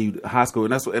once you leave high school,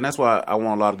 and that's why I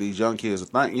want a lot of these young kids to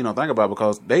think about it,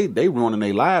 because they ruining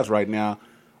their lives right now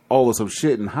over some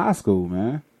shit in high school,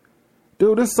 man.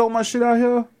 Dude, there's so much shit out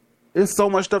here. There's so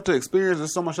much stuff to experience.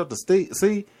 There's so much stuff to see.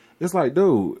 It's like,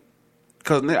 dude,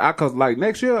 cause like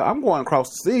next year I'm going across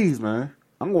the seas, man.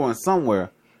 I'm going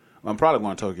somewhere. I'm probably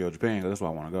going to Tokyo, Japan, because that's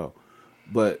where I want to go.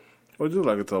 But just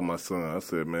like I told my son, I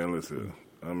said, man, listen.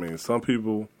 I mean, some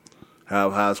people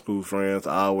have high school friends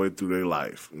all the way through their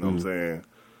life. You know what I'm saying?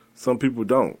 Some people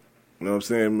don't. You know what I'm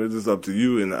saying? It's just up to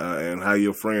you and how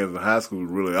your friends in high school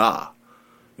really are.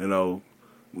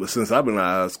 But since I've been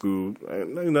out of high school,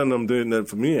 ain't none of them did nothing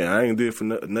for me, and I ain't did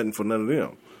nothing for none of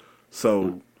them.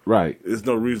 So, right, there's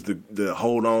no reason to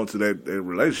hold on to that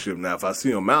relationship. Now, if I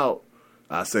see them out,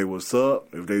 I say what's up.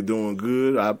 If they doing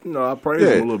good, I praise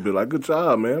them a little bit. Like, good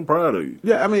job, man. I'm proud of you.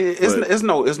 Yeah, I mean, it's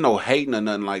no hating or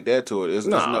nothing like that to it.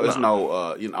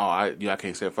 I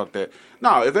can't say fuck that.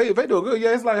 No, if they do good,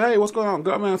 yeah, it's like, hey, what's going on?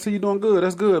 Good, man, I see you doing good.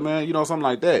 That's good, man. Something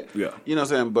like that. Yeah. You know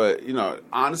what I'm saying? But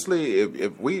honestly,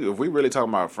 if we really talking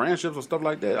about friendships or stuff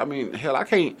like that, I mean, hell, I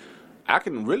can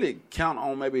really count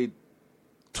on maybe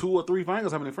 2 or 3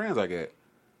 fingers how many friends I got.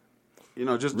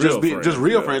 Just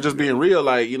real friends, just being real.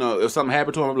 Like, if something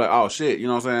happened to them, I'm like, oh shit, you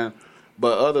know what I'm saying?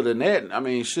 But other than that, I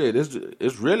mean, shit,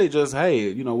 it's really just,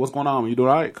 hey, what's going on? You doing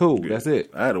all right? Cool. Yeah. That's it.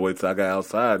 I had to wait till I got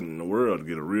outside in the world to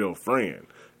get a real friend.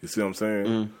 You see what I'm saying?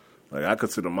 Mm-hmm. Like, I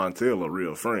consider Montel a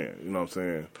real friend. You know what I'm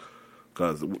saying?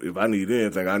 Because if I need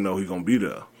anything, I know he's gonna be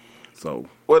there. So,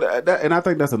 well, and I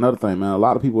think that's another thing, man. A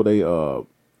lot of people, they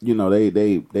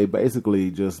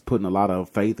basically just putting a lot of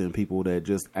faith in people that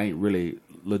just ain't really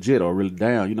legit or really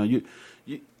down.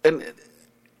 And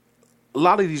a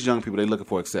lot of these young people, they looking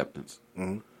for acceptance.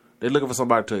 Mm-hmm. They're looking for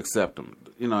somebody to accept them.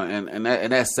 And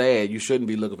that's sad. You shouldn't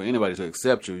be looking for anybody to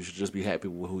accept you. You should just be happy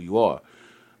with who you are.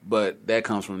 But that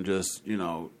comes from just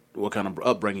what kind of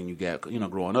upbringing you got.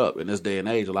 Growing up in this day and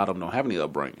age, a lot of them don't have any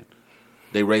upbringing.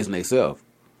 They raising themselves,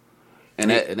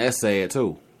 and that's sad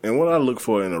too. And what I look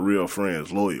for in a real friend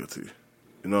is loyalty.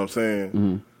 You know what I'm saying?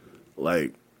 Mm-hmm.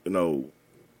 Like,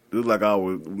 just like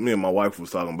me and my wife was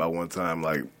talking about one time,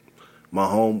 like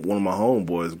one of my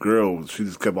homeboys, girl, she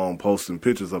just kept on posting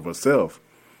pictures of herself.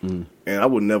 Mm-hmm. And I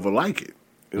would never like it.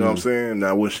 You know what I'm saying?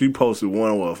 Now, when she posted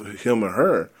one of him and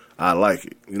her, I like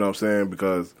it. You know what I'm saying?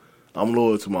 Because I'm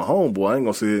loyal to my homeboy. I ain't going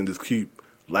to sit here and just keep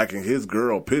liking his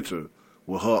girl picture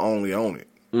with her only on it.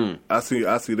 Mm. I see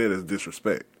that as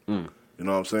disrespect. Mm. You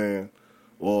know what I'm saying?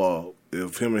 Or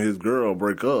if him and his girl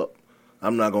break up,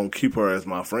 I'm not going to keep her as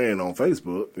my friend on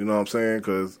Facebook. You know what I'm saying?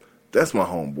 Because that's my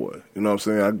homeboy. You know what I'm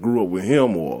saying? I grew up with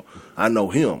him, or I know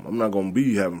him. I'm not going to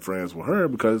be having friends with her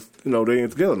because, they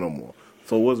ain't together no more.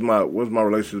 So what's my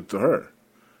relationship to her?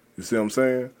 You see what I'm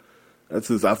saying? That's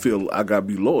just, I feel I got to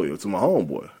be loyal to my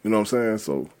homeboy. You know what I'm saying?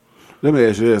 So let me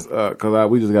ask you this, because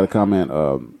we just got a comment.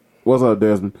 What's up,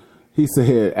 Desmond? He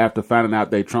said after finding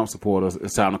out they Trump supporters,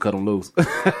 it's time to cut them loose.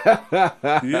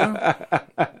 Yeah.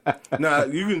 Nah,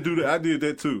 you can do that. I did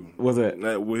that too. What's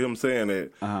that? With him saying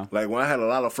that. Uh-huh. Like when I had a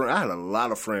lot of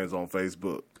friends on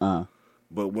Facebook. Uh-huh.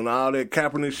 But when all that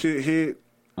Kaepernick shit hit,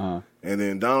 uh-huh, and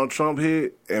then Donald Trump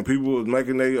hit, and people was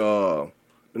making their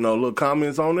little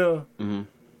comments on there, mm-hmm,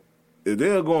 if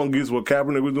they're going against what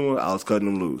Kaepernick was doing, I was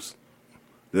cutting them loose.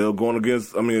 They're going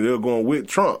with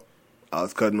Trump, I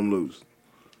was cutting them loose.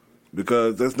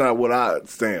 Because that's not what I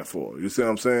stand for. You see what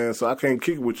I'm saying? So I can't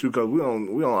kick with you because we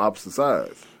on opposite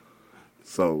sides.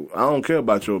 So I don't care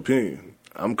about your opinion.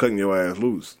 I'm cutting your ass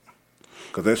loose.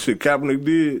 Because that shit Kaepernick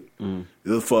did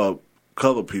is for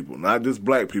colored people, not just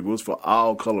black people. It's for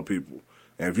all colored people.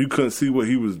 And if you couldn't see what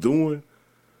he was doing,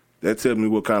 that tells me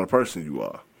what kind of person you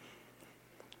are.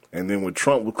 And then when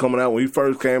Trump was coming out, when he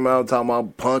first came out talking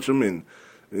about punch him,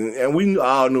 and we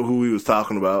all knew who he was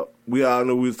talking about. We all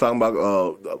knew he was talking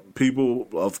about people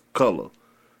of color.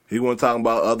 He wasn't talking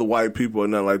about other white people or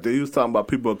nothing like that. He was talking about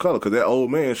people of color because that old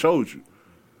man showed you.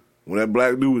 When that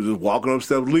black dude was just walking up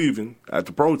steps leaving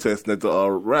after protesting at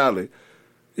the rally,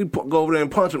 he'd go over there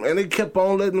and punch him. And they kept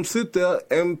on letting him sit there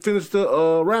and finish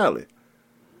the rally.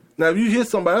 Now, if you hit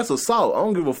somebody, that's assault. I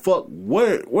don't give a fuck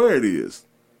where it is.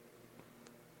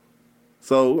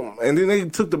 So, and then they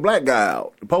took the black guy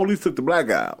out. The police took the black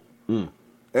guy out. Mm.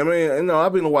 And, man,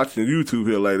 I've been watching YouTube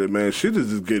here lately, man. Shit is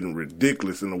just getting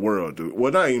ridiculous in the world, dude.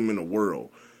 Well, not even in the world.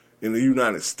 In the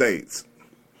United States.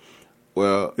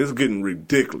 Well, it's getting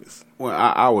ridiculous. Well,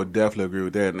 I would definitely agree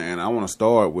with that. And I want to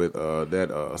start with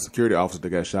that security officer that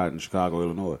got shot in Chicago,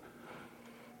 Illinois.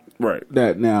 Right.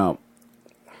 That now,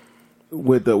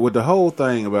 with the whole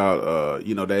thing about,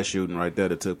 that shooting right there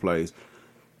that took place,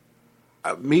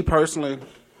 me personally,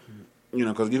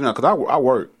 because I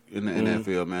work in that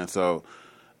field, man. So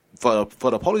for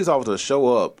the police officer to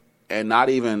show up and not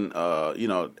even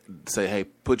say, hey,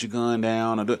 put your gun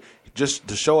down, just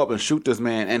to show up and shoot this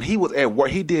man, and he was at work.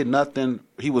 He did nothing.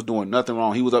 He was doing nothing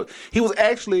wrong. He was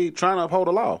actually trying to uphold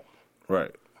the law,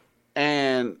 right?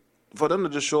 And for them to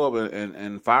just show up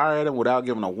and fire at him without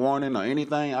giving a warning or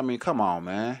anything, I mean, come on,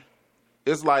 man.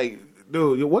 It's like,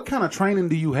 dude, what kind of training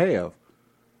do you have?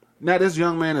 Now this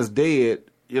young man is dead,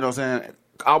 you know what I'm saying,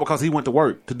 all because he went to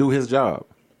work to do his job.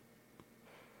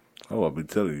 Oh, I'll be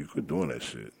telling you, quit doing that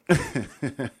shit.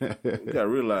 You gotta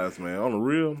realize, man, on the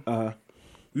real,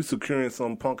 you securing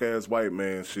some punk-ass white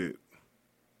man shit.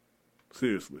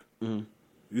 Seriously. Mm-hmm.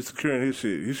 You securing his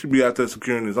shit. He should be out there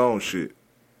securing his own shit.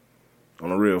 On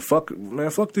the real, fuck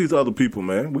these other people,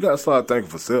 man. We gotta start thinking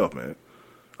for self, man.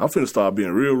 I'm finna start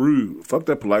being real rude. Fuck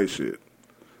that polite shit.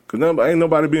 Cause ain't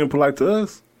nobody being polite to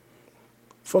us.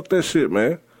 Fuck that shit,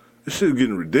 man. This shit is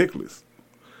getting ridiculous.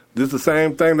 This is the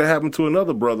same thing that happened to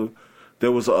another brother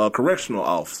that was a correctional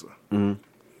officer. Mm-hmm.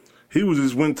 He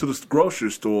just went to the grocery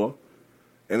store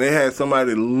and they had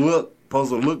somebody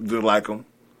supposed to look just like him.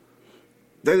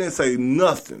 They didn't say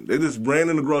nothing. They just ran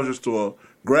in the grocery store,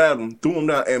 grabbed him, threw him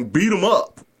down, and beat him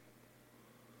up.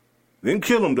 Didn't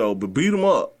kill him, though, but beat him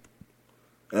up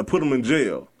and put him in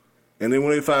jail. And then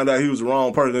when they found out he was the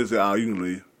wrong person, they said, oh, you can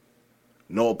leave.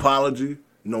 No apology,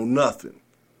 no nothing.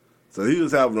 So he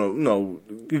was having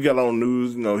he got on the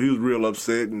news, he was real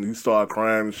upset, and he started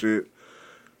crying and shit.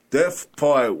 That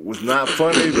part was not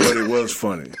funny, but it was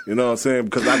funny. You know what I'm saying?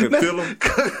 Because I could feel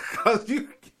him.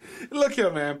 Look here,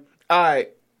 man. All right.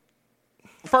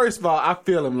 First of all, I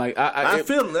feel him. Like I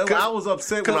feel him. I was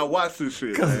upset when I watched this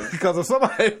shit. Because if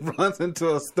somebody runs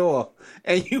into a store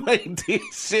and you ain't did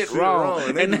shit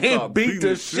wrong and they beat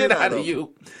the shit out of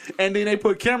you, and then they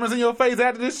put cameras in your face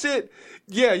after this shit,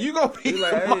 yeah, you gonna be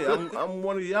like, hey, I'm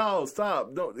one of y'all.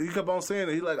 Stop! Don't. He kept on saying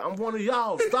it. He like, I'm one of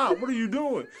y'all. Stop! What are you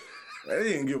doing? They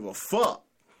didn't give a fuck.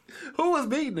 Who was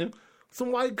beating him?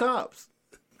 Some white cops.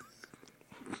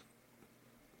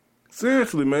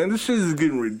 Seriously, man, this shit is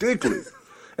getting ridiculous.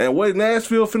 And what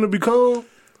Nashville finna become,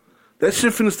 that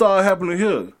shit finna start happening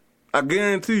here. I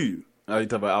guarantee you. Oh, you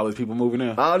talking about all these people moving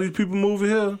here? All these people moving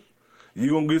here.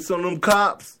 You gonna get some of them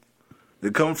cops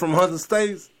that come from 100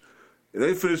 states.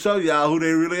 They finna show y'all who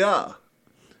they really are.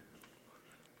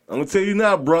 I'm gonna tell you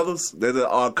now, brothers, that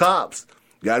are cops.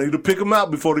 Y'all need to pick them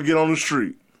out before they get on the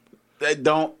street. They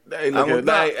don't. Hey, look I'm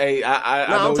at,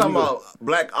 I'm talking about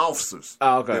black officers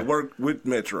okay. that work with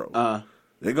Metro.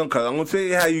 They're gonna come. I'm gonna tell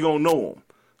you how you gonna know them.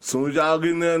 As soon as y'all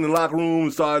get in there in the locker room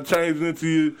and start changing into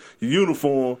your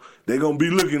uniform, they gonna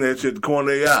be looking at you at the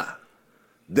corner of their eye.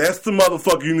 That's the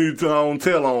motherfucker you need to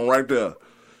tell on right there.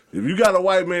 If you got a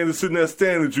white man that's sitting there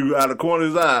staring at you out of the corner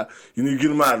of his eye, you need to get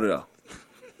him out of there.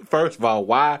 First of all,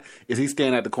 why is he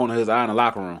standing at the corner of his eye in the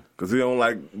locker room? Because he don't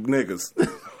like niggas.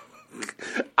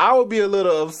 I would be a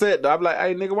little upset, though. I'd be like,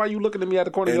 hey, nigga, why you looking at me at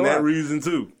the corner of your eye? And that reason,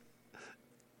 too.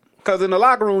 Because in the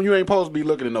locker room, you ain't supposed to be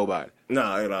looking at nobody.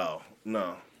 Nah, at all.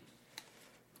 No.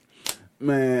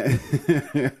 Man.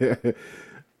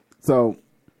 So,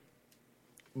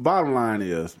 bottom line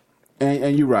is,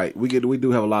 and you're right, we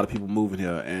do have a lot of people moving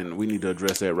here, and we need to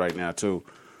address that right now, too.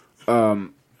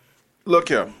 Look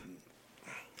here.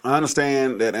 I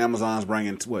understand that Amazon's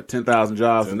bringing, 10,000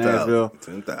 jobs to Nashville?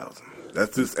 10,000.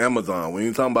 That's just Amazon. We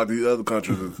ain't talking about these other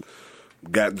countries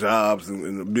that got jobs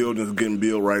and the buildings getting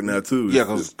built right now, too. Yeah,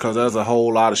 because there's a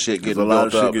whole lot of shit getting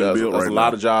built up. There's a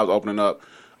lot of jobs opening up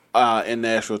in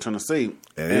Nashville, Tennessee.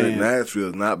 And Nashville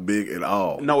is not big at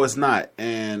all. No, it's not.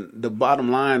 And the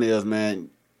bottom line is, man,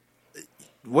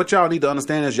 what y'all need to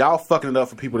understand is y'all fucking it up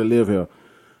for people that live here.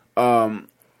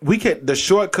 We can't, the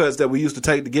shortcuts that we used to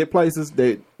take to get places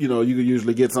that, you could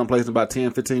usually get someplace in about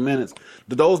 10, 15 minutes.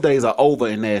 Those days are over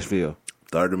in Nashville.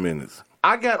 30 minutes.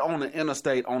 I got on the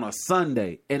interstate on a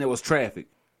Sunday and it was traffic.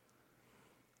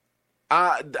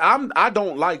 I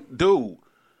don't like, dude.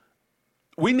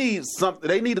 We need something.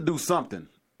 They need to do something.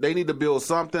 They need to build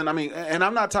something. I mean, and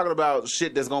I'm not talking about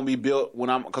shit that's going to be built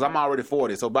because I'm already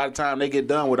 40. So by the time they get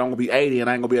done with it, I'm going to be 80 and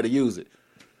I ain't going to be able to use it.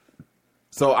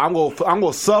 So I'm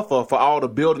gonna suffer for all the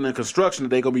building and construction that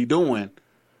they're gonna be doing,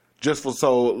 just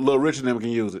so Little Rich and them can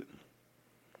use it.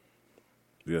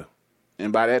 Yeah.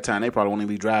 And by that time, they probably won't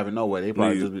even be driving nowhere. They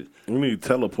probably we need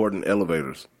teleporting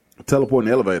elevators.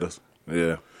 Teleporting elevators.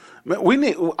 Yeah. Man, we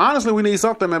need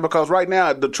something, man, because right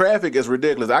now the traffic is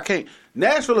ridiculous.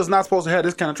 Nashville is not supposed to have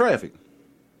this kind of traffic.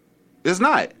 It's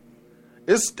not.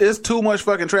 It's too much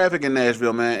fucking traffic in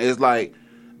Nashville, man. It's like.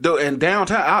 And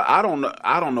downtown, I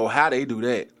don't know how they do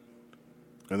that.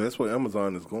 And that's where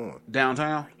Amazon is going.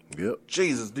 Downtown? Yep.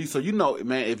 Jesus, so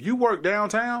man, if you work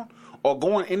downtown or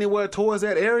going anywhere towards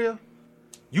that area,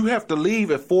 you have to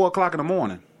leave at 4 o'clock in the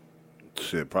morning.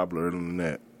 Shit, probably earlier than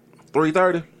that.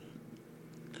 3:30.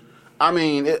 I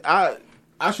mean, I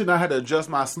should not have to adjust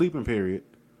my sleeping period.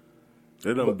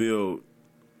 They don't build,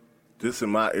 just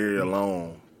in my area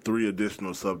alone, 3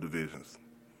 additional subdivisions.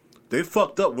 They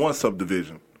fucked up one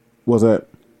subdivision. What's that?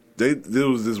 There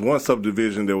was this one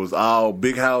subdivision that was all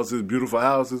big houses, beautiful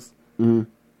houses. Mm-hmm.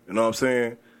 You know what I'm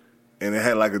saying? And it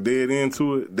had like a dead end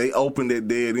to it. They opened that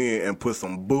dead end and put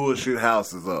some bullshit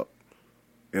houses up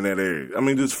in that area. I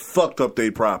mean, just fucked up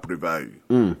their property value.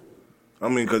 Mm. I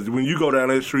mean, because when you go down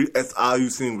that street, that's all you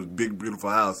seen was big,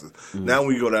 beautiful houses. Mm. Now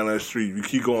when you go down that street, you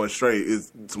keep going straight,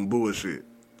 it's some bullshit.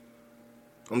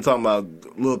 I'm talking about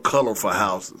little colorful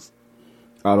houses.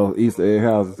 All those Easter egg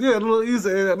houses. Yeah, little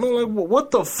Easter egg. I mean, like,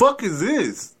 what the fuck is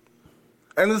this?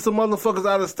 And it's some motherfuckers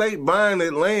out of state buying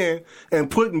that land and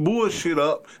putting bullshit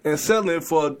up and selling it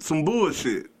for some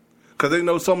bullshit. Because they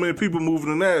know so many people moving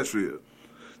to Nashville.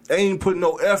 They ain't putting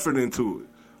no effort into it.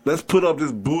 Let's put up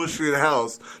this bullshit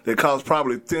house that costs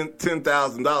probably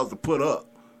 $10,000 to put up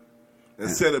and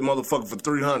sell it motherfucker for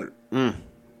 $300.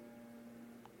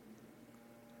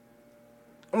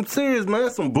 I'm serious, man.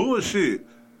 That's some bullshit.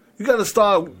 You got to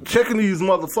start checking these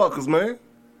motherfuckers, man.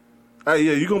 Hey,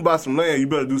 yeah, you gonna buy some land, you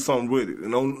better do something with it.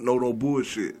 And don't no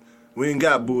bullshit. We ain't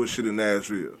got bullshit in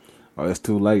Nashville. Oh, it's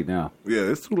too late now. Yeah,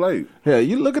 it's too late. Yeah,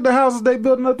 you look at the houses they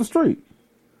building up the street.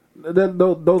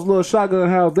 Those little shotgun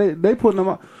houses, they putting them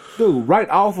up. Dude, right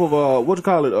off of, what you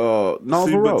call it,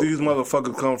 Nova Road. But these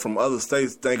motherfuckers come from other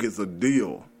states think it's a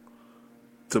deal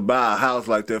to buy a house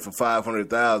like that for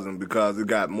 $500,000 because it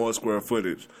got more square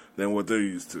footage than what they're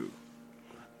used to.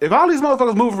 If all these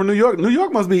motherfuckers moving from New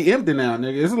York must be empty now,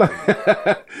 nigga.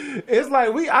 It's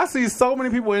like, I see so many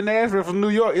people in Nashville from New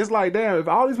York. It's like, damn, if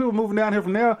all these people moving down here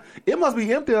from there, it must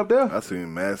be empty up there. I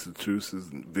seen Massachusetts,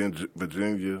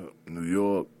 Virginia, New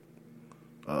York.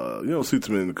 You don't see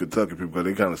too many Kentucky people because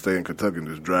they kind of stay in Kentucky and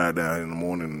just drive down in the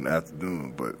morning and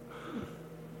afternoon. But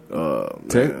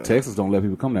Texas don't let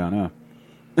people come down now.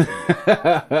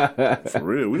 For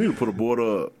real, we need to put a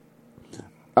border up.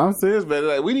 I'm serious, man.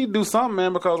 Like, we need to do something,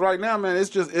 man, because right now, man, it's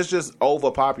just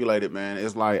overpopulated, man.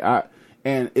 It's like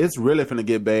and it's really finna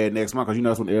get bad next month because you know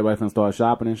that's when everybody finna start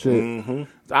shopping and shit. Mm-hmm.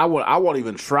 So I won't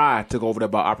even try to go over there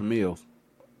by Opera Mills.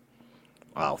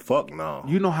 Oh fuck no!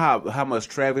 You know how much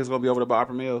traffic is gonna be over there by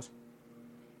Opera Mills?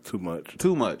 Too much.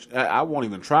 Too much. I won't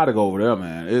even try to go over there,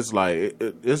 man. It's like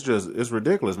it's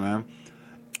ridiculous, man.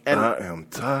 And I am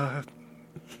tired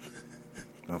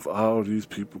of all these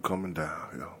people coming down,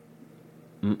 yo.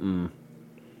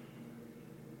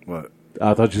 What?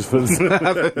 I thought you was supposed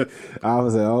to I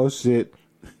was like, oh shit.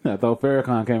 I thought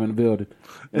Farrakhan came in the building.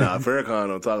 Nah, Farrakhan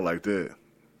don't talk like that.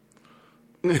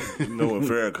 You know when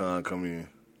Farrakhan come in.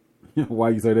 Why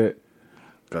you say that?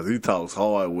 Because he talks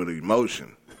hard with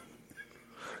emotion.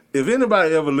 If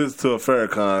anybody ever listens to a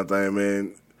Farrakhan thing,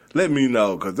 man, let me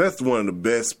know, because that's one of the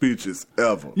best speeches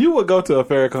ever. You would go to a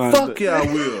Farrakhan. Fuck yeah, I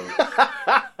will.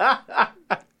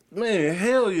 Man,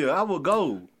 hell yeah, I would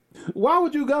go. Why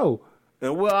would you go?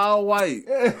 And we're all white.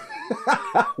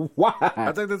 Why?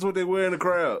 I think that's what they wear in the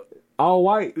crowd. All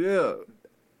white? Yeah.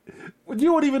 You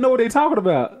don't even know what they're talking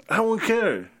about. I don't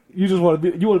care. You just want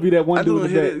to be that one dude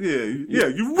with that. Yeah,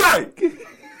 you're right.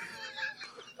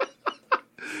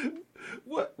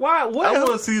 Why? What? I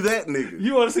want to see that nigga.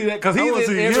 You want to see that because he's I want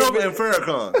to see him bit. and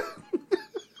Farrakhan.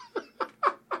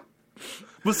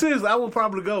 But seriously, I would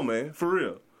probably go, man. For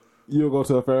real. You'll go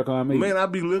to a Farrakhan meeting? Man, I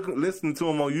be listening to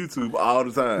him on YouTube all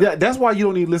the time. Yeah, that's why you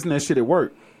don't need to listen to that shit at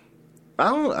work.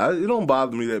 It don't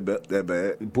bother me that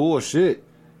bad. Bullshit.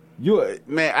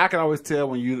 Man, I can always tell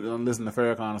when you listen to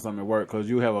Farrakhan or something at work because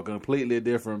you have a completely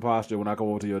different posture when I come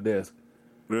over to your desk.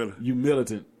 Really? You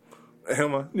militant.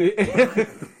 Am I?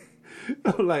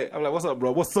 I'm like, what's up,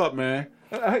 bro? What's up, man?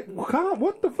 Hey,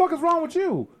 what the fuck is wrong with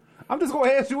you? I'm just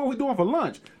gonna ask you what we doing for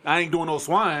lunch. I ain't doing no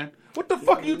swine. What the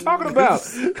fuck are you talking about?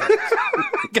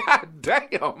 God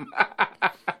damn.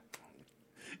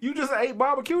 You just ate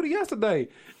barbecue yesterday.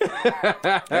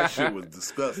 That shit was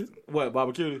disgusting. What,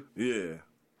 barbecue? Yeah.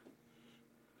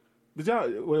 Did y'all,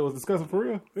 it was disgusting for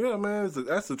real? Yeah, man.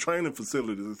 That's a training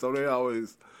facility. So they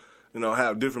always,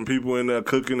 have different people in there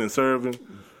cooking and serving.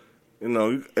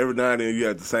 Every now and then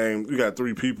you got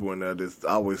 3 people in there that's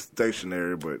always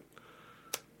stationary, but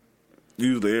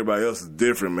usually everybody else is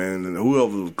different, man. And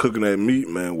whoever was cooking that meat,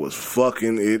 man, was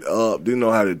fucking it up. Didn't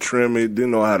know how to trim it,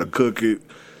 didn't know how to cook it.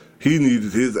 He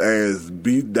needed his ass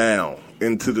beat down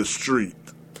into the street.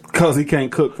 Because he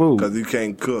can't cook food. Because he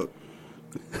can't cook.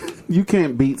 You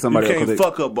can't beat somebody up. You can't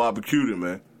fuck up barbecue,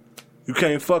 man. You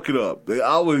can't fuck it up. They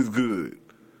always good.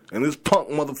 And this punk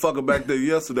motherfucker back there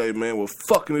yesterday, man, was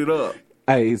fucking it up.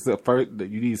 Hey, so first,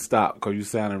 you need to stop because you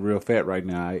sounding real fat right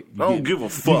now. Right? I don't give a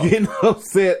fuck. You getting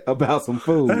upset about some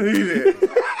food. I hate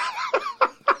it.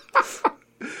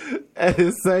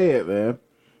 It's sad, man.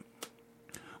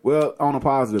 Well, on a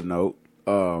positive note,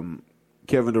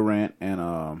 Kevin Durant and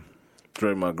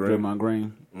Draymond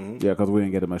Green. Mm-hmm. Yeah, because we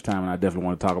didn't get that much time, and I definitely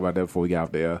want to talk about that before we get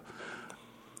out there.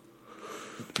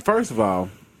 First of all,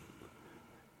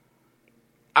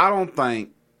 I don't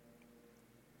think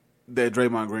that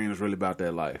Draymond Green is really about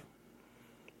that life.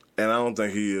 And I don't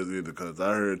think he is either, because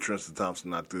I heard Tristan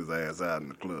Thompson knocked his ass out in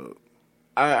the club.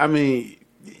 I mean,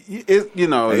 you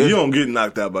know, hey, you don't get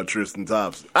knocked out by Tristan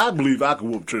Thompson. I believe I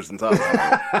can whoop Tristan Thompson.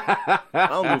 I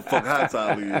don't give a fuck how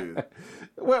tall he is.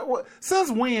 Well, since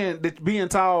when did being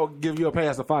tall give you a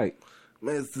pass to fight?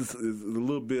 Man, it's a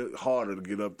little bit harder to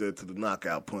get up there to the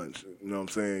knockout punch. You know what I'm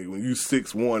saying? When you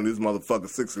 6'1", this motherfucker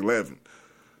 6'11".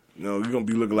 You know, you're going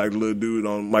to be looking like the little dude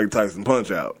on Mike Tyson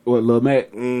Punch-Out. What, Lil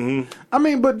Mac? Mm-hmm. I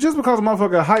mean, but just because a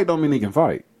motherfucker height don't mean he can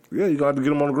fight. Yeah, you're going to have to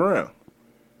get him on the ground.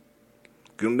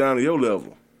 Get him down to your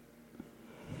level.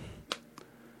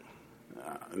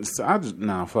 So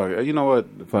fuck it. You know what?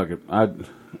 Fuck it.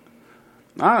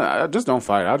 I just don't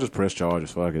fight. I just press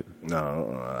charges. Fuck it.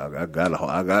 No, I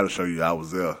gotta show you I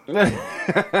was there.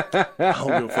 I don't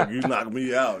give a fuck. You knock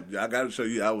me out. I gotta show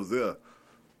you I was there.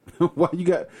 Why you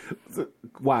got?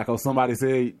 Why? Because somebody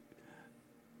said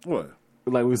what?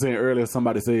 Like we were saying earlier,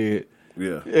 somebody said.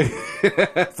 Yeah.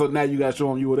 So now you gotta show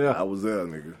them you were there. I was there,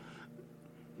 nigga.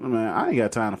 Man, I ain't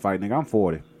got time to fight, nigga. I'm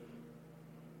 40.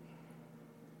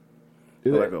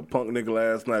 Like a punk nigga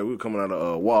last night. We were coming out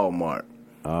of Walmart.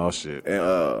 Oh, shit.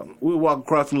 And we walk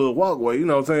across a little walkway. You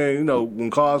know what I'm saying? You know,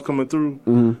 when cars coming through,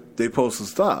 they supposed to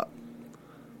stop.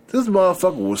 This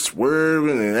motherfucker was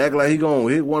swerving and acting like he gonna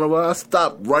hit one of us. I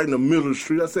stopped right in the middle of the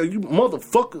street. I said, "You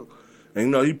motherfucker." And,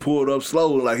 you know, he pulled up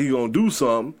slow like he gonna do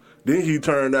something. Then he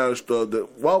turned down the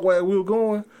walkway we were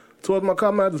going towards my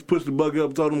car. I just pushed the buggy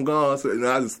up, told him gone. And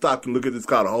I just stopped and looked at this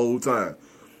car the whole time.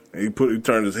 And he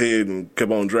turned his head and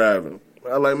kept on driving.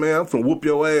 I like, man, I'm finna whoop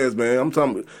your ass, man. I'm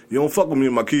talking, you don't fuck with me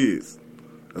and my kids.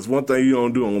 That's one thing you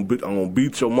don't do. I'm gonna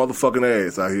beat your motherfucking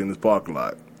ass out here in this parking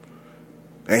lot.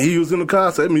 And he was in the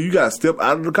car, said, I mean, you gotta step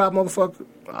out of the car, motherfucker.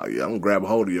 Oh yeah, I'm gonna grab a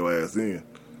hold of your ass then.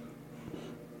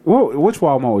 Well, which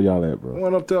Walmart were y'all at, bro? I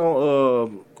went up there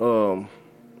on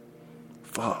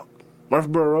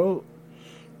Murfreesboro Road.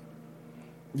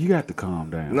 You got to calm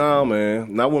down. Nah,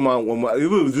 man. Not when my if it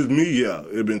was just me, yeah,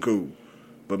 it'd been cool.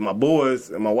 But my boys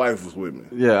and my wife was with me.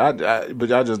 Yeah,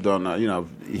 but I just don't know. You know,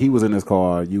 he was in his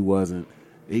car. You wasn't.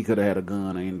 He could have had a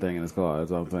gun or anything in his car.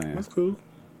 That's all I'm saying. That's cool.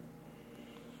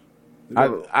 You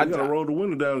gotta roll the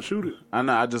window down and shoot it. I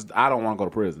know. I don't want to go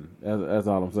to prison. That's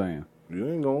all I'm saying. You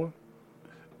ain't going.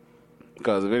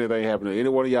 Because if anything happened to any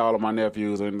one of y'all or my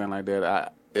nephews or anything like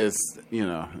that,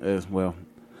 well.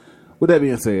 With that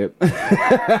being said,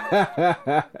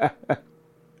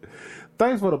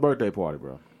 thanks for the birthday party,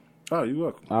 bro. Oh, you're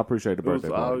welcome. I appreciate the birthday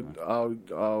party.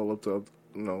 All up to,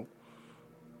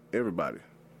 everybody.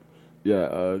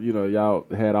 Yeah, y'all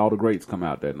had all the greats come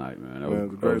out that night, man. The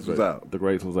greats was out. The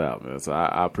greats was out, man. So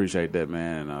I appreciate that,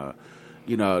 man. And,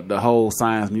 the whole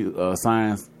science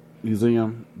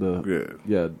museum.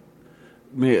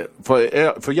 Man,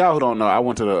 for y'all who don't know, I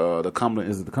went to the Cumberland.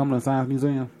 Is it the Cumberland Science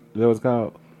Museum? Is that what it's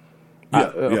called? Yeah.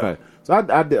 Okay. So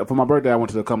I did, for my birthday, I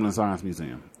went to the Cumberland Science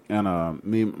Museum. And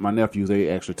me and my nephews, they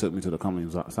actually took me to the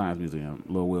Cumberland Science Museum,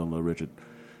 Lil Will and Lil Richard.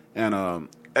 And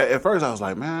at first I was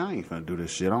like, man, I ain't finna do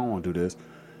this shit. I don't want to do this.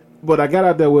 But I got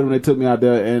out there with them. They took me out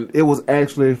there, and it was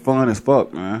actually fun as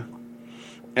fuck, man.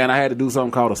 And I had to do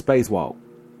something called a spacewalk.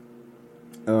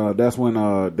 That's when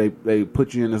they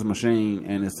put you in this machine,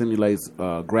 and it simulates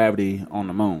gravity on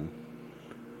the moon.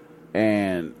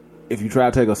 And if you try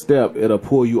to take a step, it'll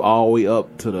pull you all the way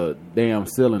up to the damn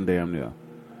ceiling damn near.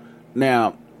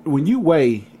 Now, when you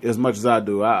weigh as much as I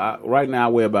do, I right now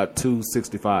I weigh about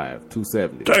 265,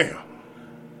 270. Damn.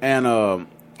 And I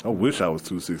wish I was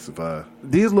 265.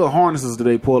 These little harnesses that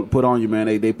they put on you, man,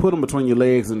 they put them between your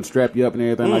legs and strap you up and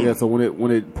everything like that. So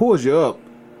when it pulls you up,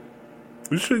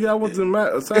 you sure y'all went to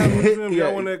the Science Museum?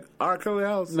 Y'all went to R. Kelly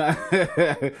house? Nah.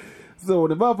 So when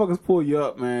the motherfuckers pull you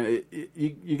up, man,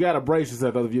 you gotta brace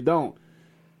yourself, because if you don't,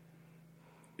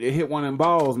 it hit one of them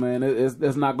balls, man.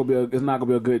 It's not gonna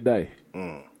be a good day.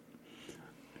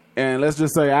 And let's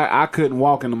just say I couldn't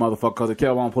walk in the motherfucker because it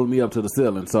kept on pulling me up to the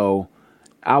ceiling. So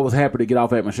I was happy to get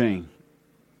off that machine.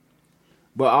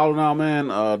 But all in all, man,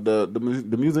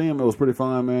 the museum, it was pretty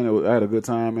fun, man. I had a good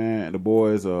time, man. And the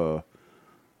boys, Lil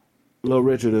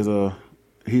Richard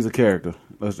he's a character.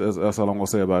 That's all I'm gonna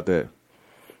say about that.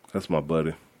 That's my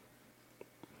buddy.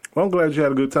 Well, I'm glad you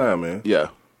had a good time, man. Yeah.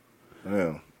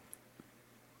 Yeah.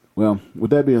 Well,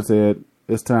 with that being said,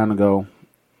 it's time to go.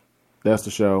 That's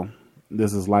the show.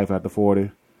 This is Life After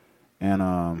 40. And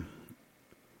I'm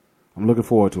looking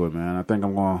forward to it, man. I think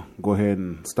I'm going to go ahead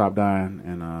and stop dying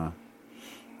and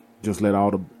just let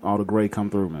all the gray come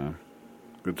through, man.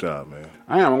 Good job, man.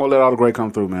 I am. I'm going to let all the gray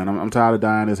come through, man. I'm tired of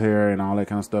dyeing this hair and all that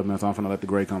kind of stuff, man, so I'm going to let the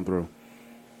gray come through.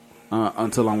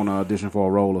 Until I'm going to audition for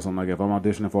a role or something like that. If I'm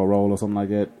auditioning for a role or something like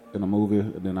that in a movie,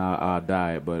 then I'll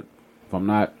dye it. But if I'm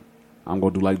not, I'm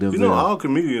going to do like Denzel. All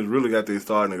comedians really got their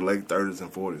start in their late 30s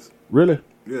and 40s. Really?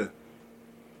 Yeah.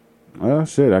 Well,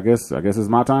 shit. I guess it's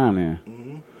my time then.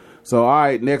 Mm-hmm. So, all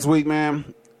right, next week,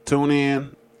 man. Tune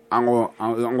in. I'm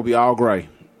gonna be all gray.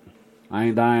 I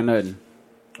ain't dyeing nothing.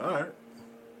 All right.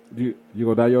 You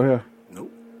gonna dye your hair?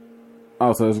 Nope.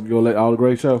 Oh, so it's gonna let all the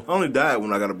gray show? I only dyed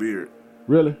when I got a beard.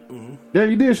 Really? Mm-hmm. Yeah,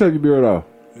 you did shave your beard off.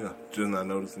 Yeah, just not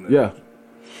noticing that. Yeah.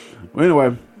 Well,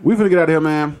 anyway, we finna get out of here,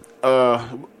 man.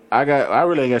 I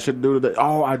really ain't got shit to do today.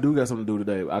 Oh, I do got something to do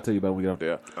today. I'll tell you about it when we get up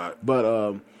there. All right.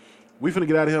 But we finna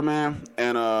get out of here, man,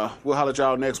 and we'll holler at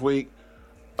y'all next week.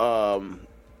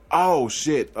 Oh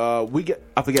shit. I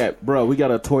forgot, bro. We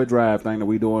got a toy drive thing that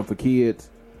we doing for kids.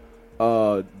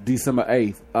 December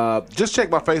 8th. Just check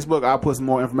my Facebook. I'll put some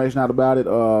more information out about it.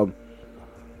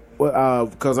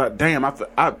 Because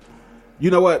I you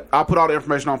know what? I'll put all the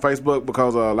information on Facebook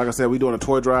because, like I said, we doing a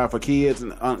toy drive for kids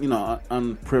and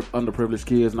underprivileged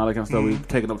kids and all that kind of stuff. We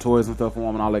taking up toys and stuff for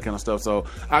them and all that kind of stuff. So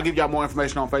I'll give y'all more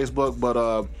information on Facebook. But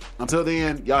until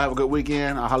then, y'all have a good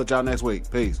weekend. I'll holler at y'all next week.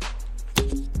 Peace.